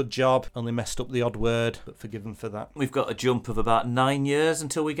 Cerys did a good job. Only messed up the odd word, but forgive him for that. We've got a jump of about 9 years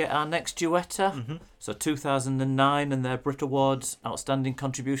until we get our next duetter. Mm-hmm. So 2009 and their Brit Awards Outstanding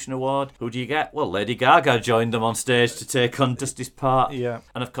Contribution Award. Who do you get? Well, Lady Gaga joined them on stage to take on Dusty's part. Yeah.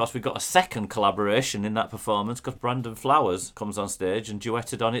 And of course, we got a second collaboration in that performance because Brandon Flowers comes on stage and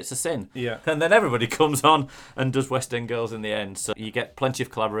duetted on It's a Sin. Yeah. And then everybody comes on and does West End Girls in the end. So you get plenty of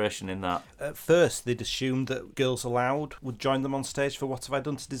collaboration in that. At first, they'd assumed that Girls Aloud would join them on stage for What Have I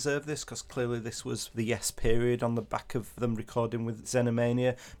Done to Deserve This, because clearly this was the Yes period on the back of them recording with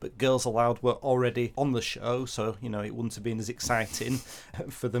Xenomania. But Girls Aloud were already on the show, so, you know, it wouldn't have been as exciting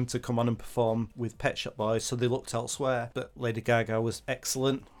for them to come on and perform with Pet Shop Boys, so they looked elsewhere. But Lady Gaga was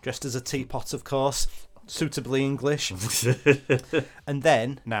excellent, dressed as a teapot, of course. Suitably English. And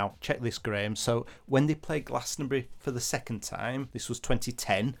then, now, check this, Graham. So, when they played Glastonbury for the second time, this was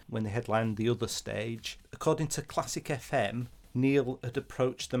 2010, when they headlined the other stage, according to Classic FM, Neil had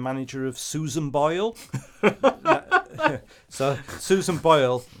approached the manager of Susan Boyle. So, Susan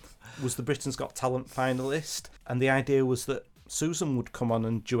Boyle was the Britain's Got Talent finalist, and the idea was that Susan would come on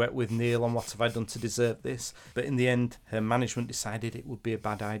and duet with Neil on What Have I Done to Deserve This, but in the end her management decided it would be a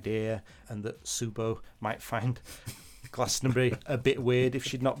bad idea and that Subo might find Glastonbury a bit weird if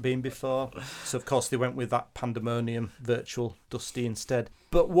she'd not been before. So of course they went with that Pandemonium virtual Dusty instead.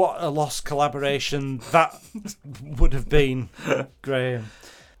 But what a lost collaboration that would have been, Graham.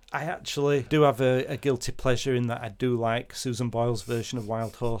 I actually do have a guilty pleasure in that I do like Susan Boyle's version of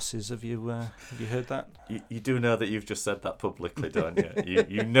Wild Horses. Have you heard that? You do know that you've just said that publicly, don't you?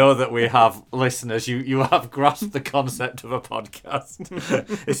 You know that we have listeners. You have grasped the concept of a podcast.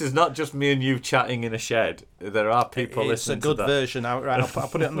 This is not just me and you chatting in a shed. There are people listening to that. It's a good version. Right, I'll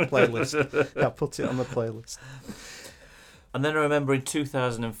put it on the playlist. I'll put it on the playlist. And then I remember in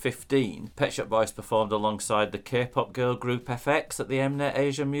 2015, Pet Shop Boys performed alongside the K-pop girl group FX at the Mnet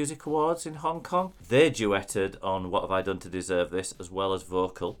Asia Music Awards in Hong Kong. They duetted on What Have I Done to Deserve This, as well as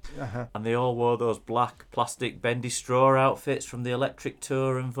vocal. Uh-huh. And they all wore those black plastic bendy straw outfits from the Electric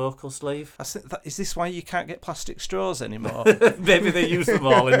Tour and vocal sleeve. Is this why you can't get plastic straws anymore? Maybe they use them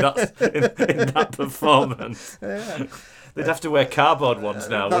all in that performance. Yeah. They'd have to wear cardboard ones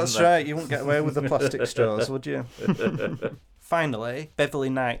now, That's wouldn't they? right, you wouldn't get away with the plastic straws, would you? Finally, Beverly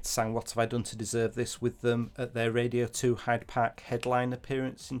Knight sang What Have I Done to Deserve This with them at their Radio 2 Hyde Park headline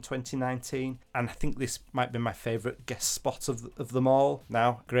appearance in 2019. And I think this might be my favourite guest spot of them all.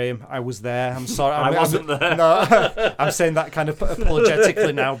 Now, Graham, I was there. I'm sorry. I wasn't there. No, I'm saying that kind of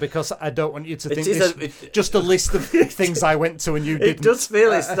apologetically now because I don't want you to think this just a list of things I went to and you didn't. It does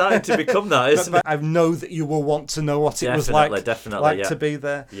feel it's starting to become that, isn't it? I know that you will want to know what it was like to be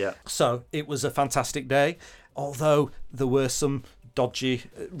there. Yeah. So it was a fantastic day, although there were some dodgy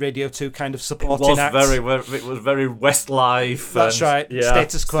Radio 2 kind of supporting acts. It was very Westlife. That's right. Yeah.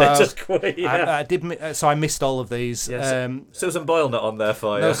 Status Quo. Status Quo. Yeah. I missed all of these. Yes. Susan Boyle not on there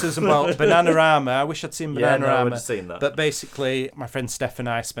for you. No, Susan Boyle. Bananarama. I wish I'd seen Bananarama. Yeah, no, I would have seen that. But basically, my friend Steph and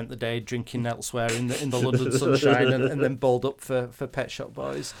I spent the day drinking elsewhere in the London sunshine and then bowled up for Pet Shop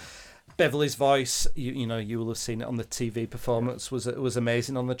Boys. Beverly's voice, you will have seen it on the TV performance, was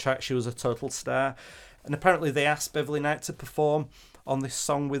amazing on the track. She was a total star. And apparently they asked Beverly Knight to perform on this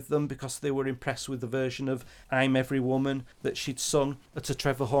song with them because they were impressed with the version of I'm Every Woman that she'd sung at a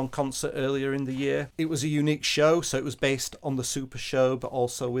Trevor Horn concert earlier in the year. It was a unique show, so it was based on the Super Show, but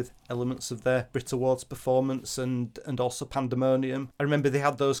also with elements of their Brit Awards performance and also Pandemonium. I remember they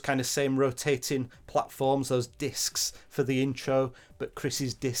had those kind of same rotating platforms, those discs for the intro, but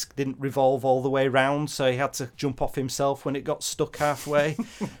Chris's disc didn't revolve all the way round, so he had to jump off himself when it got stuck halfway.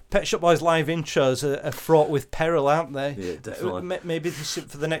 Pet Shop Boys live intros are fraught with peril, aren't they? Yeah, definitely. Maybe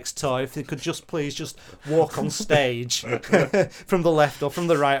for the next tour, if they could please walk on stage from the left or from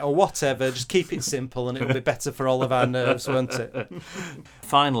the right or whatever, just keep it simple and it'll be better for all of our nerves, won't it?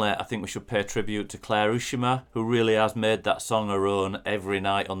 Finally, I think we should pay tribute to Claire Ushima, who really has made that song her own every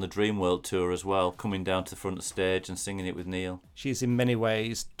night on the Dreamworld tour as well, coming down to the front of the stage and singing it with Neil. She's in many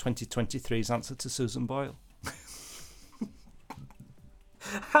ways 2023's answer to Susan Boyle.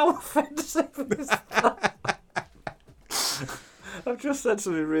 How offensive is that? I've just said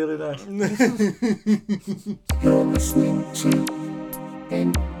something really nice. You're listening to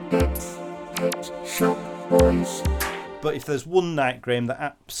In-Depth Pet Shop Boys. But if there's one night, Graham, that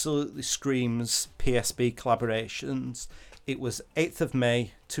absolutely screams PSB collaborations, it was 8th of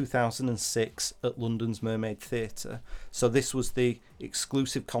May 2006 at London's Mermaid Theatre. So this was the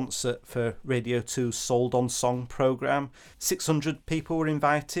exclusive concert for Radio 2's Sold On Song programme. 600 people were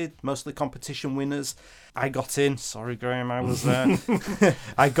invited, mostly competition winners. I got in. Sorry, Graham, I was there.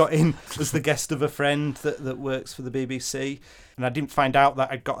 I got in as the guest of a friend that works for the BBC. And I didn't find out that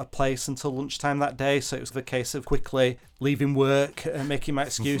I'd got a place until lunchtime that day. So it was a case of quickly leaving work, making my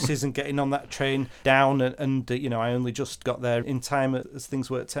excuses and getting on that train down. And I only just got there in time as things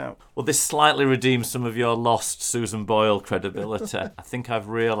worked out. Well, this slightly redeems some of your lost Susan Boyle credibility. I think I've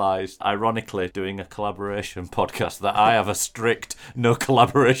realised, ironically, doing a collaboration podcast, that I have a strict no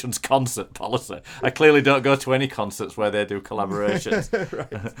collaborations concert policy. I clearly don't go to any concerts where they do collaborations.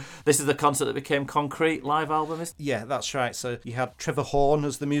 Right. This is the concert that became Concrete live album, is? Yeah, that's right. So you had Trevor Horn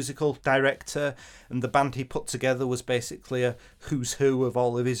as the musical director, and the band he put together was basically a who's who of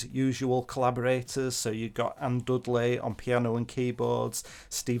all of his usual collaborators. So you got Anne Dudley on piano and keyboards,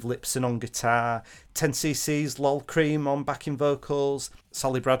 Steve Lipson on guitar, 10cc's Lol Cream on backing vocals,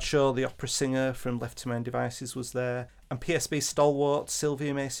 Sally Bradshaw, the opera singer from Left to My Own Devices, was there, and PSB stalwart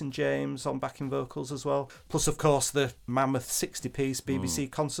Sylvia Mason-James on backing vocals as well. Plus, of course, the mammoth 60-piece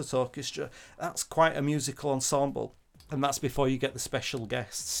BBC concert orchestra. That's quite a musical ensemble. And that's before you get the special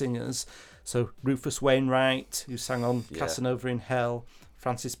guest singers. So Rufus Wainwright, who sang on Casanova in Hell,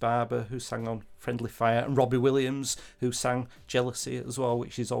 Francis Barber, who sang on Friendly Fire, and Robbie Williams, who sang Jealousy as well,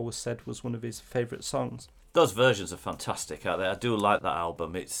 which he's always said was one of his favourite songs. Those versions are fantastic, aren't they? I do like that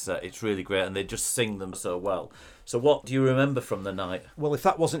album. It's really great, and they just sing them so well. So what do you remember from the night? Well, if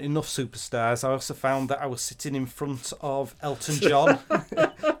that wasn't enough superstars, I also found that I was sitting in front of Elton John,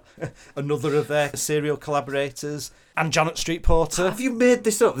 another of their serial collaborators, and Janet Street Porter. Have you made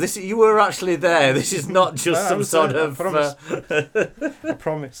this up? You were actually there. This is not just some sort of... I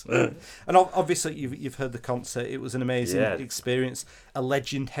promise. And obviously, you've heard the concert. It was an amazing experience. A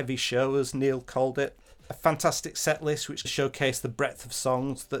legend-heavy show, as Neil called it. A fantastic set list which showcased the breadth of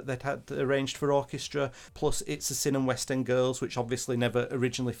songs that they'd had arranged for orchestra, plus It's a Sin and West End Girls, which obviously never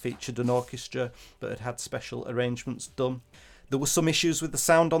originally featured an orchestra but had special arrangements done. There were some issues with the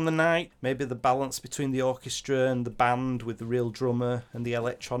sound on the night, maybe the balance between the orchestra and the band with the real drummer and the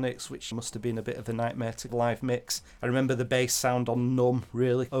electronics, which must have been a bit of a nightmare to live mix. I remember the bass sound on Numb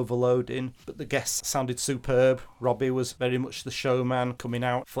really overloading, but the guests sounded superb. Robbie was very much the showman, coming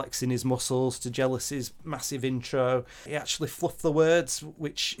out, flexing his muscles to Jealousy's massive intro. He actually fluffed the words,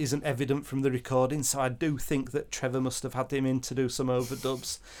 which isn't evident from the recording, so I do think that Trevor must have had him in to do some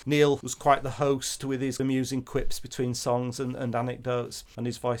overdubs. Neil was quite the host with his amusing quips between songs and and anecdotes, and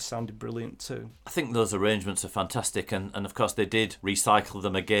his voice sounded brilliant too. I think those arrangements are fantastic, and of course they did recycle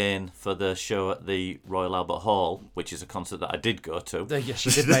them again for the show at the Royal Albert Hall, which is a concert that I did go to. Yes,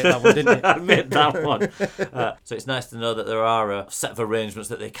 you did make that one, didn't you? I made that one. So it's nice to know that there are a set of arrangements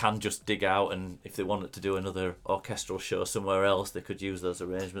that they can just dig out, and if they wanted to do another orchestral show somewhere else, they could use those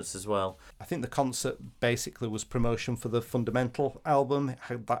arrangements as well. I think the concert basically was promotion for the Fundamental album. It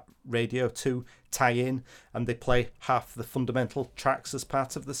had that Radio 2 tie-in, and they play half the Fundamental tracks as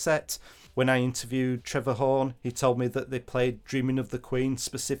part of the set. When I interviewed Trevor Horn, he told me that they played Dreaming of the Queen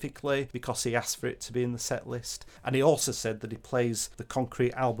specifically because he asked for it to be in the set list. And he also said that he plays the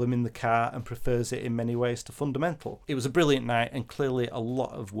Concrete album in the car and prefers it in many ways to Fundamental. It was a brilliant night, and clearly a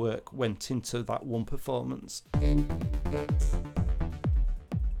lot of work went into that one performance.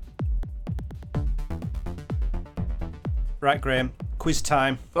 Right, Graham, quiz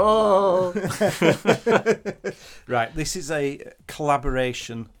time. Oh! Right, this is a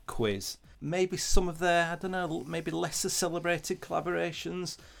collaboration quiz. Maybe some of their, I don't know, maybe lesser celebrated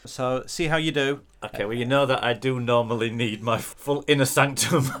collaborations. So, see how you do. Okay, well, you know that I do normally need my full inner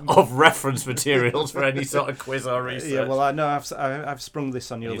sanctum of reference materials for any sort of quiz or research. Yeah, well, I know I've sprung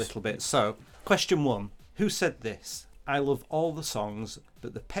this on you a little bit. So, question 1. Who said this? I love all the songs,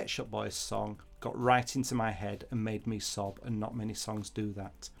 but the Pet Shop Boys song got right into my head and made me sob, and not many songs do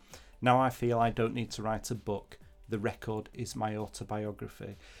that. Now I feel I don't need to write a book. The record is my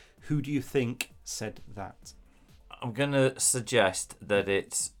autobiography. Who do you think said that? I'm going to suggest that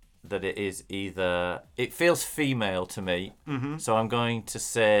it is either... It feels female to me, so I'm going to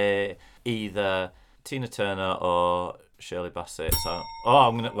say either Tina Turner or Shirley Bassey. So, I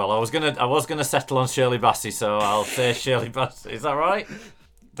was gonna settle on Shirley Bassey, so I'll say Shirley Bassey. Is that right?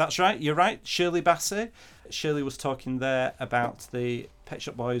 That's right, you're right, Shirley Bassey. Shirley was talking there about the Pet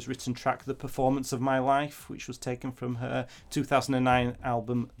Shop Boys written track The Performance of My Life, which was taken from her 2009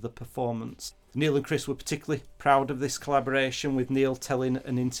 album The Performance. Neil and Chris were particularly proud of this collaboration, with Neil telling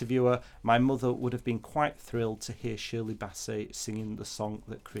an interviewer, "My mother would have been quite thrilled to hear Shirley Bassey singing the song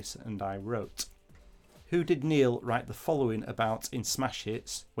that Chris and I wrote." Who did Neil write the following about in Smash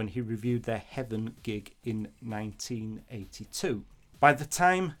Hits when he reviewed their Heaven gig in 1982? By the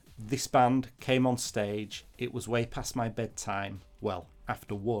time this band came on stage, it was way past my bedtime, well,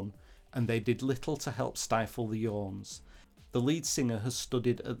 after 1, and they did little to help stifle the yawns. The lead singer has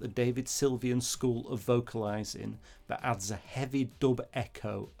studied at the David Sylvian School of Vocalising, but adds a heavy dub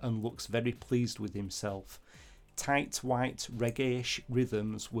echo and looks very pleased with himself. Tight white reggae-ish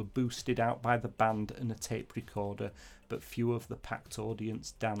rhythms were boosted out by the band and a tape recorder, but few of the packed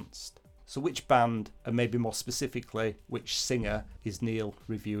audience danced. So which band, and maybe more specifically, which singer is Neil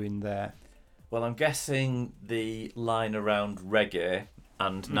reviewing there? Well, I'm guessing the line around reggae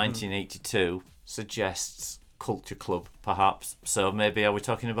and 1982 suggests Culture Club, perhaps. So maybe are we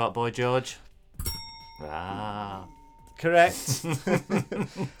talking about Boy George? Correct.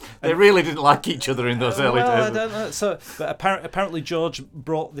 They really didn't like each other in those early days. I don't know. So, but apparently George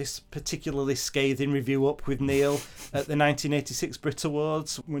brought this particularly scathing review up with Neil at the 1986 Brit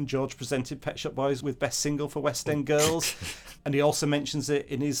Awards when George presented Pet Shop Boys with Best Single for West End Girls. And he also mentions it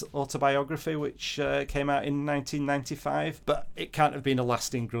in his autobiography, which came out in 1995. But it can't have been a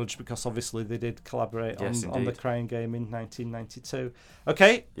lasting grudge, because obviously they did collaborate on The Crying Game in 1992.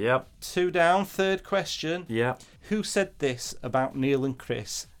 Okay. Yep. 2 down. Third question. Yep. Who said this about Neil and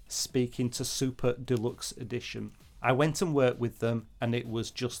Chris speaking to Super Deluxe Edition? I went and worked with them, and it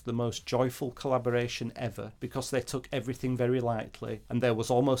was just the most joyful collaboration ever, because they took everything very lightly, and there was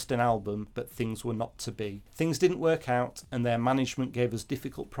almost an album, but things were not to be. Things didn't work out, and their management gave us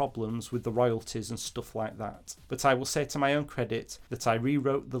difficult problems with the royalties and stuff like that. But I will say to my own credit that I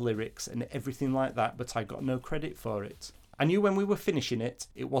rewrote the lyrics and everything like that, but I got no credit for it. I knew when we were finishing it,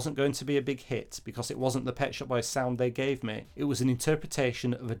 it wasn't going to be a big hit, because it wasn't the Pet Shop Boys sound they gave me. It was an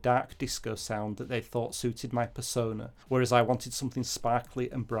interpretation of a dark disco sound that they thought suited my persona, whereas I wanted something sparkly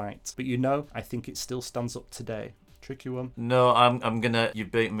and bright. But I think it still stands up today. Tricky one. No, I'm gonna. You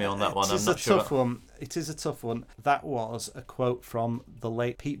beat me on that one. I'm not sure. It is a tough one. That was a quote from the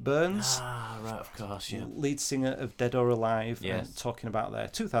late Pete Burns. Right, of course, yeah. Lead singer of Dead or Alive. Yes. Talking about their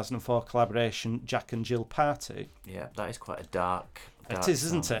 2004 collaboration, Jack and Jill Party. Yeah, that is quite a dark. It is,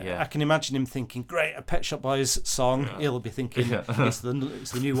 isn't it? Yeah. I can imagine him thinking, great, a Pet Shop Boys song. Yeah. He'll be thinking, it's the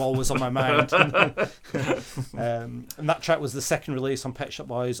new Always on My Mind. And that track was the second release on Pet Shop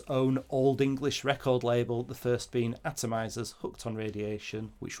Boys' own Old English record label, the first being Atomizer's Hooked on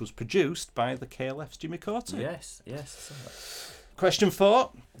Radiation, which was produced by the KLF's Jimmy Corti. Yes. Question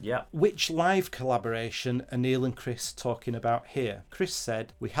 4. Yeah. Which live collaboration are Neil and Chris talking about here? Chris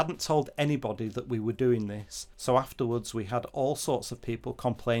said, we hadn't told anybody that we were doing this, so afterwards we had all sorts of people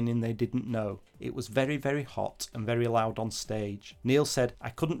complaining they didn't know. It was very, very hot and very loud on stage. Neil said, I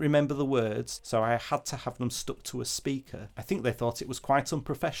couldn't remember the words, so I had to have them stuck to a speaker. I think they thought it was quite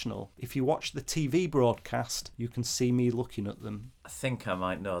unprofessional. If you watch the TV broadcast, you can see me looking at them. I think I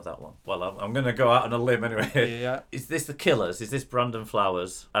might know that one. Well, I'm going to go out on a limb anyway. Yeah. Is this the Killers? Is this Brandon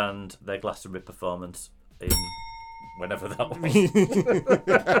Flowers and their Glastonbury performance in whenever that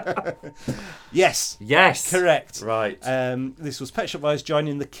was? Yes. Yes. Correct. Right. This was Pet Shop Boys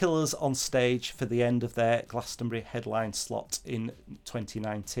joining the Killers on stage for the end of their Glastonbury headline slot in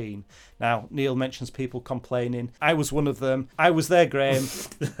 2019. Now, Neil mentions people complaining. I was one of them. I was there, Graham,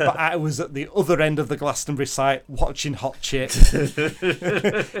 but I was at the other end of the Glastonbury site watching Hot Chip,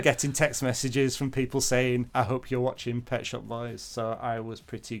 getting text messages from people saying, I hope you're watching Pet Shop Boys. So I was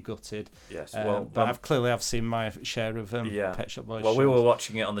pretty gutted. Yes. But I've seen my share of Pet Shop Boys. Well, we shows. were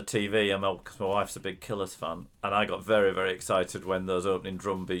watching it on the TV, because my wife's a big Killers fan, and I got very, very excited when those opening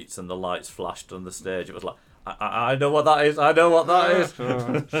drum beats and the lights flashed on the stage. It was like, I know what that is. I know what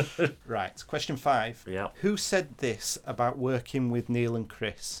that is. Right. Question 5. Yeah. Who said this about working with Neil and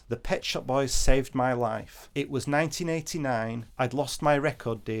Chris? The Pet Shop Boys saved my life. It was 1989. I'd lost my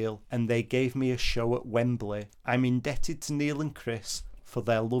record deal and they gave me a show at Wembley. I'm indebted to Neil and Chris for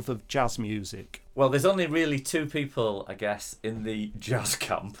their love of jazz music. Well, there's only really 2 people, I guess, in the jazz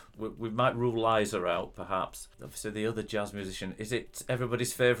camp. We might rule Liza out, perhaps. Obviously, the other jazz musician. Is it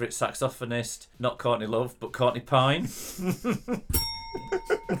everybody's favourite saxophonist? Not Courtney Love, but Courtney Pine?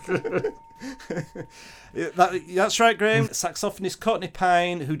 That's right, Graham. Saxophonist Courtney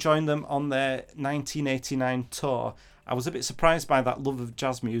Pine, who joined them on their 1989 tour. I was a bit surprised by that love of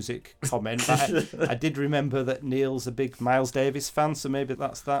jazz music comment, but I did remember that Neil's a big Miles Davis fan, so maybe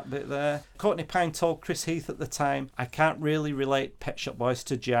that's that bit there. Courtney Pine told Chris Heath at the time, I can't really relate Pet Shop Boys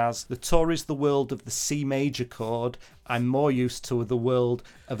to jazz. The tour is the world of the C major chord. I'm more used to the world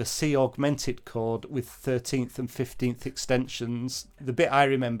of a C augmented chord with 13th and 15th extensions. The bit I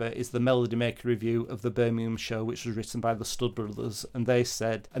remember is the Melody Maker review of the Birmingham show, which was written by the Stud Brothers, and they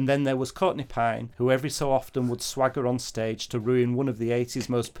said, and then there was Courtney Pine, who every so often would swagger on stage to ruin one of the 80s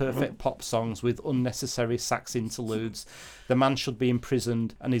most perfect pop songs with unnecessary sax interludes. The man should be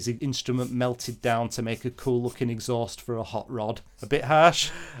imprisoned and his instrument melted down to make a cool-looking exhaust for a hot rod. A bit harsh?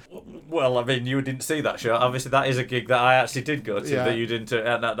 Well, I mean, you didn't see that show. Obviously, that is a gig that I actually did go to, Yeah. that you didn't.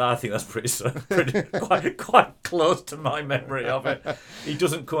 And I think that's pretty quite close to my memory of it. He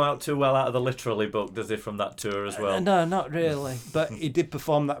doesn't come out too well out of the Literally book, does he, from that tour as well? No, not really. But he did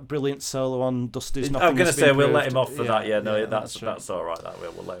perform that brilliant solo on Dusty's Nothing I'm going to Has Been say we'll Proved. let him off for that. Yeah, no, yeah, that's right. all right.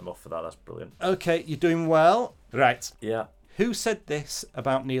 We'll let him off for that. That's brilliant. Okay, you're doing well. Right. Yeah. Who said this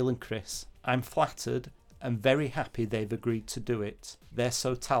about Neil and Chris? I'm flattered and very happy they've agreed to do it. They're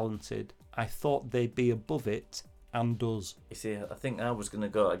so talented. I thought they'd be above it and does. You see, I think I was going to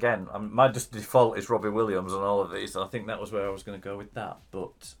go again. My just default is Robbie Williams on all of these. And I think that was where I was going to go with that.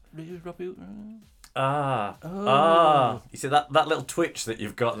 But Robbie? you see that little twitch that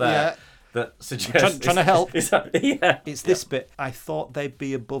you've got there. Yeah. That suggests Trying to help. Yeah. It's this bit. I thought they'd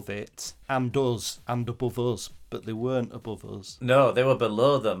be above it and us and above us, but they weren't above us. No, they were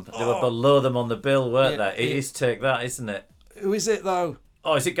below them. They were below them on the bill, weren't Yeah, they? It is Take That, isn't it? Who is it though?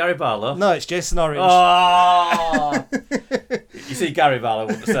 Oh, is it Gary Barlow? No, it's Jason Orange. Oh! You see, Gary Barlow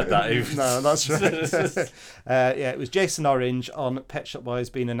wouldn't have said that. No, that's right. It was Jason Orange on Pet Shop Boys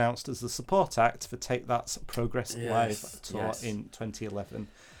being announced as the support act for Take That's Progress Live tour in 2011.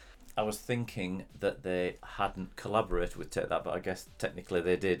 I was thinking that they hadn't collaborated with Take That, but I guess technically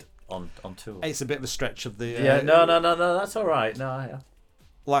they did on tour. It's a bit of a stretch of the... No, that's all right. No,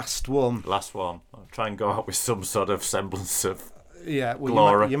 Last one. Last one. I'll try and go out with some sort of semblance of Yeah, well,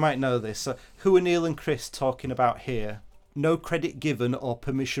 glory. you might know this. Who are Neil and Chris talking about here? No credit given or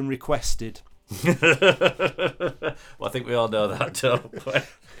permission requested. Well, I think we all know that, don't we?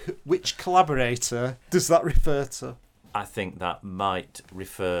 Which collaborator does that refer to? I think that might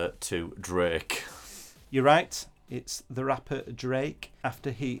refer to Drake. You're right. It's the rapper Drake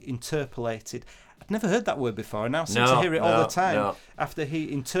after he interpolated... I'd never heard that word before. I now seem to hear it all the time. No. After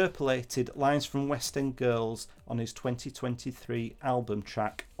he interpolated lines from West End Girls on his 2023 album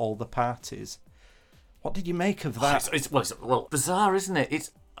track, All the Parties. What did you make of that? It's bizarre, isn't it?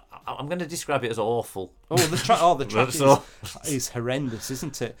 I'm going to describe it as awful. The track is horrendous,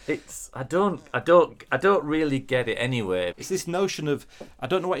 isn't it? I don't really get it anyway. It's this notion of, I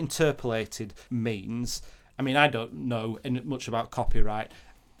don't know what interpolated means. I mean, I don't know much about copyright.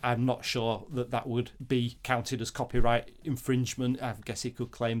 I'm not sure that would be counted as copyright infringement. I guess he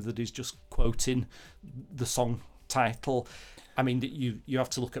could claim that he's just quoting the song title. I mean, you have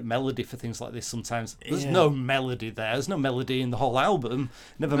to look at melody for things like this sometimes. There's no melody there. There's no melody in the whole album.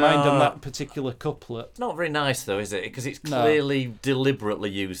 Never mind on that particular couplet. It's not very nice, though, is it? Because it's clearly deliberately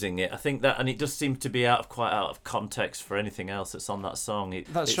using it. I think that, and it does seem to be quite out of context for anything else that's on that song.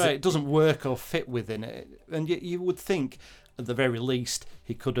 That's right. It doesn't work or fit within it. And you would think, at the very least,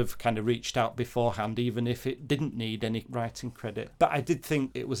 he could have kind of reached out beforehand, even if it didn't need any writing credit. But I did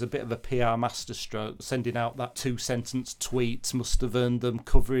think it was a bit of a PR masterstroke. Sending out that 2-sentence tweet must have earned them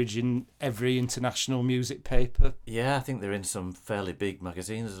coverage in every international music paper. Yeah, I think they're in some fairly big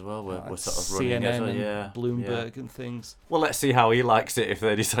magazines as well. We're sort of running CNN and Bloomberg and things. Well, let's see how he likes it if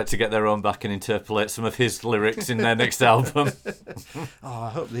they decide to get their own back and interpolate some of his lyrics in their next album. I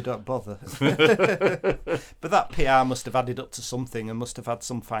hope they don't bother. But that PR must have added up to something and must have had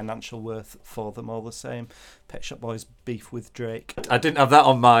some financial worth for them all the same. Pet Shop Boys beef with Drake. I didn't have that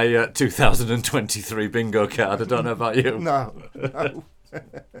on my 2023 bingo card. I don't know about you. No.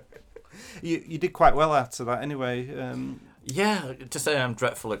 You did quite well after that anyway. Yeah, just say I'm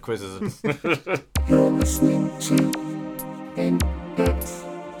dreadful at quizzes. You're listening to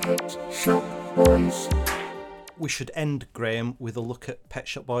Pet Shop Boys. We should end, Graham, with a look at Pet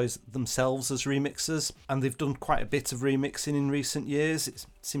Shop Boys themselves as remixers, and they've done quite a bit of remixing in recent years. It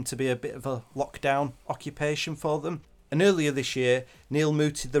seemed to be a bit of a lockdown occupation for them. And earlier this year, Neil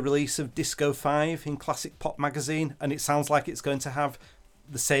mooted the release of Disco 5 in Classic Pop magazine, and it sounds like it's going to have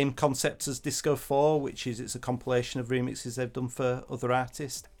the same concept as Disco 4, which is it's a compilation of remixes they've done for other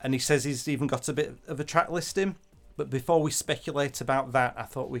artists. And he says he's even got a bit of a track listing. But before we speculate about that, I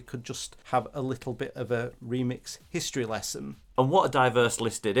thought we could just have a little bit of a remix history lesson. And what a diverse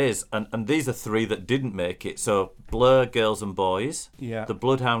list it is. And these are 3 that didn't make it. So Blur, Girls and Boys, the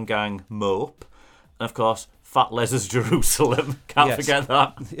Bloodhound Gang, Mope, and of course, Fat Les's Jerusalem. Can't forget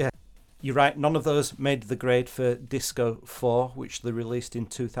that. Yeah. You're right, none of those made the grade for Disco 4, which they released in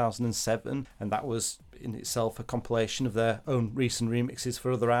 2007, and that was in itself a compilation of their own recent remixes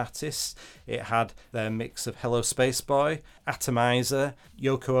for other artists. It had their mix of Hello Space Boy, Atomizer,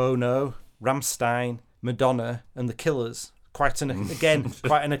 Yoko Ono, Rammstein, Madonna and The Killers. Quite an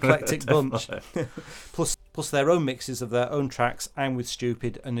eclectic bunch. Plus their own mixes of their own tracks, I'm With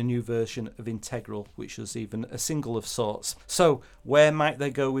Stupid and a new version of Integral, which was even a single of sorts. So where might they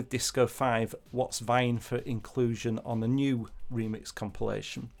go with Disco 5? What's vying for inclusion on a new remix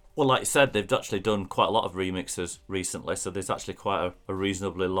compilation? Well, like you said, they've actually done quite a lot of remixes recently, so there's actually quite a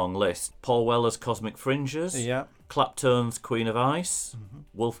reasonably long list. Paul Weller's Cosmic Fringes, Clapton's Queen of Ice,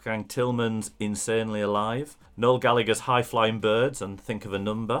 Wolfgang Tillman's Insanely Alive, Noel Gallagher's High Flying Birds and Think of a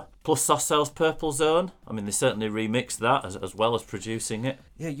Number, plus Soft Cell's Purple Zone. I mean, they certainly remixed that as well as producing it.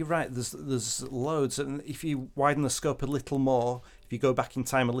 Yeah, you're right, there's loads, and if you widen the scope a little more, if you go back in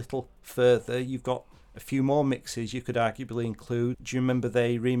time a little further, you've got a few more mixes you could arguably include. Do you remember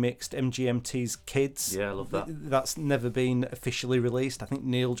they remixed MGMT's Kids? Yeah, I love that. That's never been officially released. I think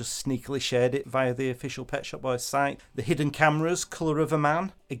Neil just sneakily shared it via the official Pet Shop Boys site. The Hidden Cameras, Colour of a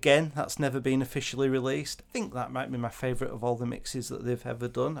Man. Again, that's never been officially released. I think that might be my favourite of all the mixes that they've ever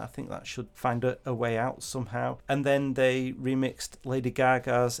done. I think that should find a way out somehow. And then they remixed Lady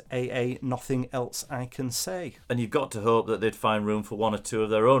Gaga's AA Nothing Else I Can Say. And you've got to hope that they'd find room for 1 or 2 of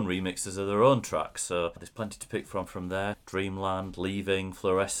their own remixes of their own tracks. So there's plenty to pick from there. Dreamland, Leaving,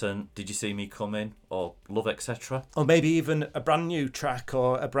 Fluorescent, Did You See Me Coming, or Love, etc. Or maybe even a brand new track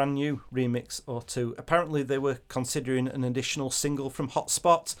or a brand new remix or 2. Apparently they were considering an additional single from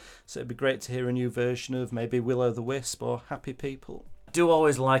Hotspot, so it'd be great to hear a new version of maybe Will-O-the-Wisp or Happy People. I do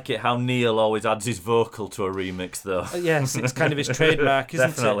always like it how Neil always adds his vocal to a remix, though. Yes, it's kind of his trademark,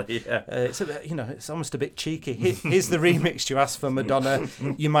 isn't Definitely, it? Yeah. It's a bit, it's almost a bit cheeky. Here's the remix you asked for, Madonna.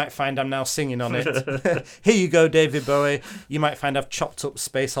 You might find I'm now singing on it. Here you go, David Bowie. You might find I've chopped up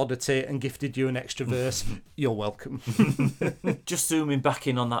Space Oddity and gifted you an extra verse. You're welcome. Just zooming back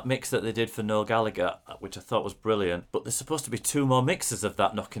in on that mix that they did for Noel Gallagher, which I thought was brilliant. But there's supposed to be 2 more mixes of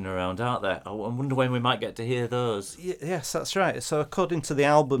that knocking around, aren't there? I wonder when we might get to hear those. Yes, that's right. So according to the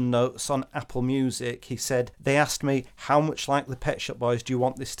album notes on Apple Music, he said, they asked me, how much like the Pet Shop Boys do you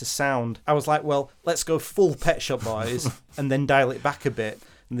want this to sound? I was like, well, let's go full Pet Shop Boys and then dial it back a bit.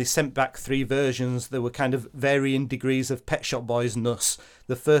 And they sent back 3 versions. There were kind of varying degrees of Pet Shop Boys-ness.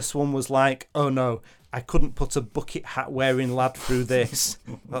 The first one was like, oh no, I couldn't put a bucket hat wearing lad through this.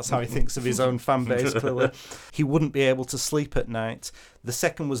 That's how he thinks of his own fan base, clearly. He wouldn't be able to sleep at night. The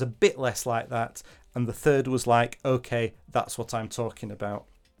second was a bit less like that. And the third was like, okay, that's what I'm talking about.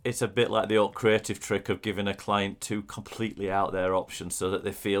 It's a bit like the old creative trick of giving a client two completely out there options so that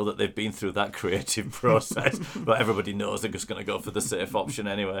they feel that they've been through that creative process, but everybody knows they're just going to go for the safe option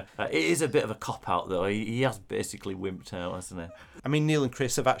anyway. It is a bit of a cop-out, though. He has basically wimped out, hasn't he? I mean, Neil and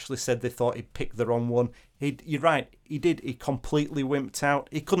Chris have actually said they thought he'd picked the wrong one. You're right, he did. He completely wimped out.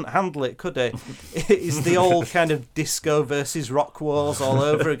 He couldn't handle it, could he? It's the old kind of disco versus rock wars all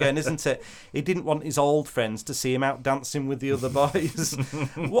over again, isn't it? He didn't want his old friends to see him out dancing with the other boys.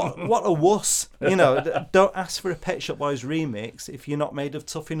 What a wuss. You know, don't ask for a Pet Shop Boys remix if you're not made of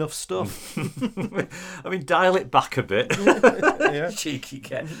tough enough stuff. I mean, dial it back a bit. Yeah. Cheeky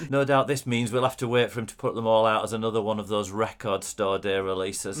kid. No doubt this means we'll have to wait for him to put them all out as another one of those record store day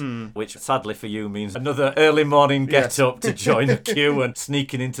releases, which sadly for you means another early morning get up to join the queue and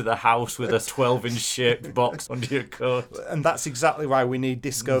sneaking into the house with a 12-inch shaped box under your coat. And that's exactly why we need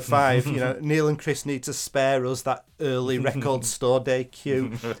Disco 5. You know, Neil and Chris need to spare us that early record store day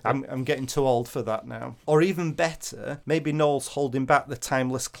queue. I'm getting too old for that now. Or even better, maybe Noel's holding back the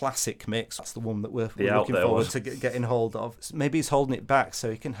Timeless Classic mix. That's the one that we're looking forward to getting hold of. Maybe he's holding it back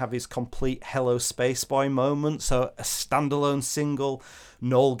so he can have his complete Hello Space Boy moment. So a standalone single,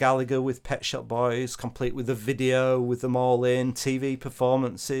 Noel Gallagher with Pet Shop Boys, complete with a video with them all in, TV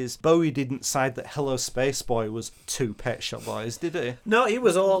performances. Bowie didn't side that Hello Space Boy was two Pet Shop Boys, did he? No, he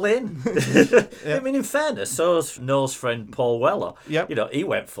was all in. I mean, in fairness, so was Noel's friend Paul Weller. Yep. You know, he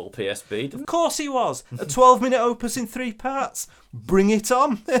went full PSP. Of course he was. A 12-minute opus in 3 parts. Bring it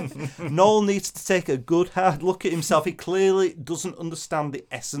on. Noel needs to take a good hard look at himself. He clearly doesn't understand the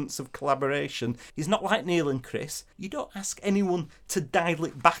essence of collaboration. He's not like Neil and Chris. You don't ask anyone to dial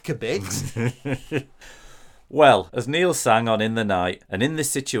it back a bit. Well, as Neil sang on In the Night, and in this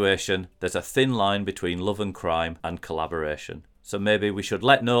situation, there's a thin line between love and crime and collaboration. So maybe we should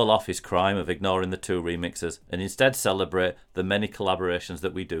let Noel off his crime of ignoring the 2 remixes and instead celebrate the many collaborations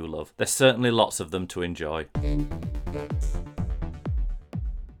that we do love. There's certainly lots of them to enjoy.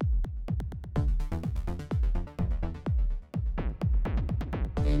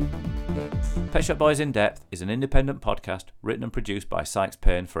 Pet Shop Boys In Depth is an independent podcast written and produced by Sykes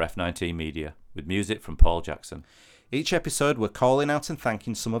Payne for F19 Media, with music from Paul Jackson. Each episode we're calling out and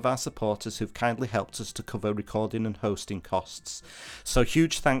thanking some of our supporters who've kindly helped us to cover recording and hosting costs. So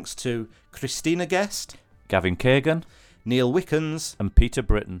huge thanks to Christina Guest, Gavin Kagan, Neil Wickens and Peter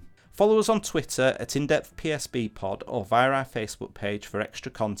Britton. Follow us on Twitter at InDepthPSBpod or via our Facebook page for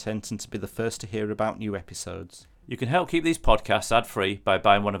extra content and to be the first to hear about new episodes. You can help keep these podcasts ad-free by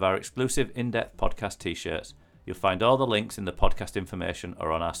buying one of our exclusive In-Depth podcast t-shirts. You'll find all the links in the podcast information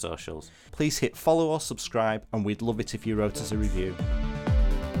or on our socials. Please hit follow or subscribe, and we'd love it if you wrote us a review.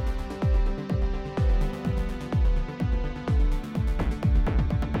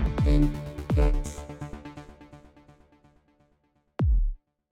 In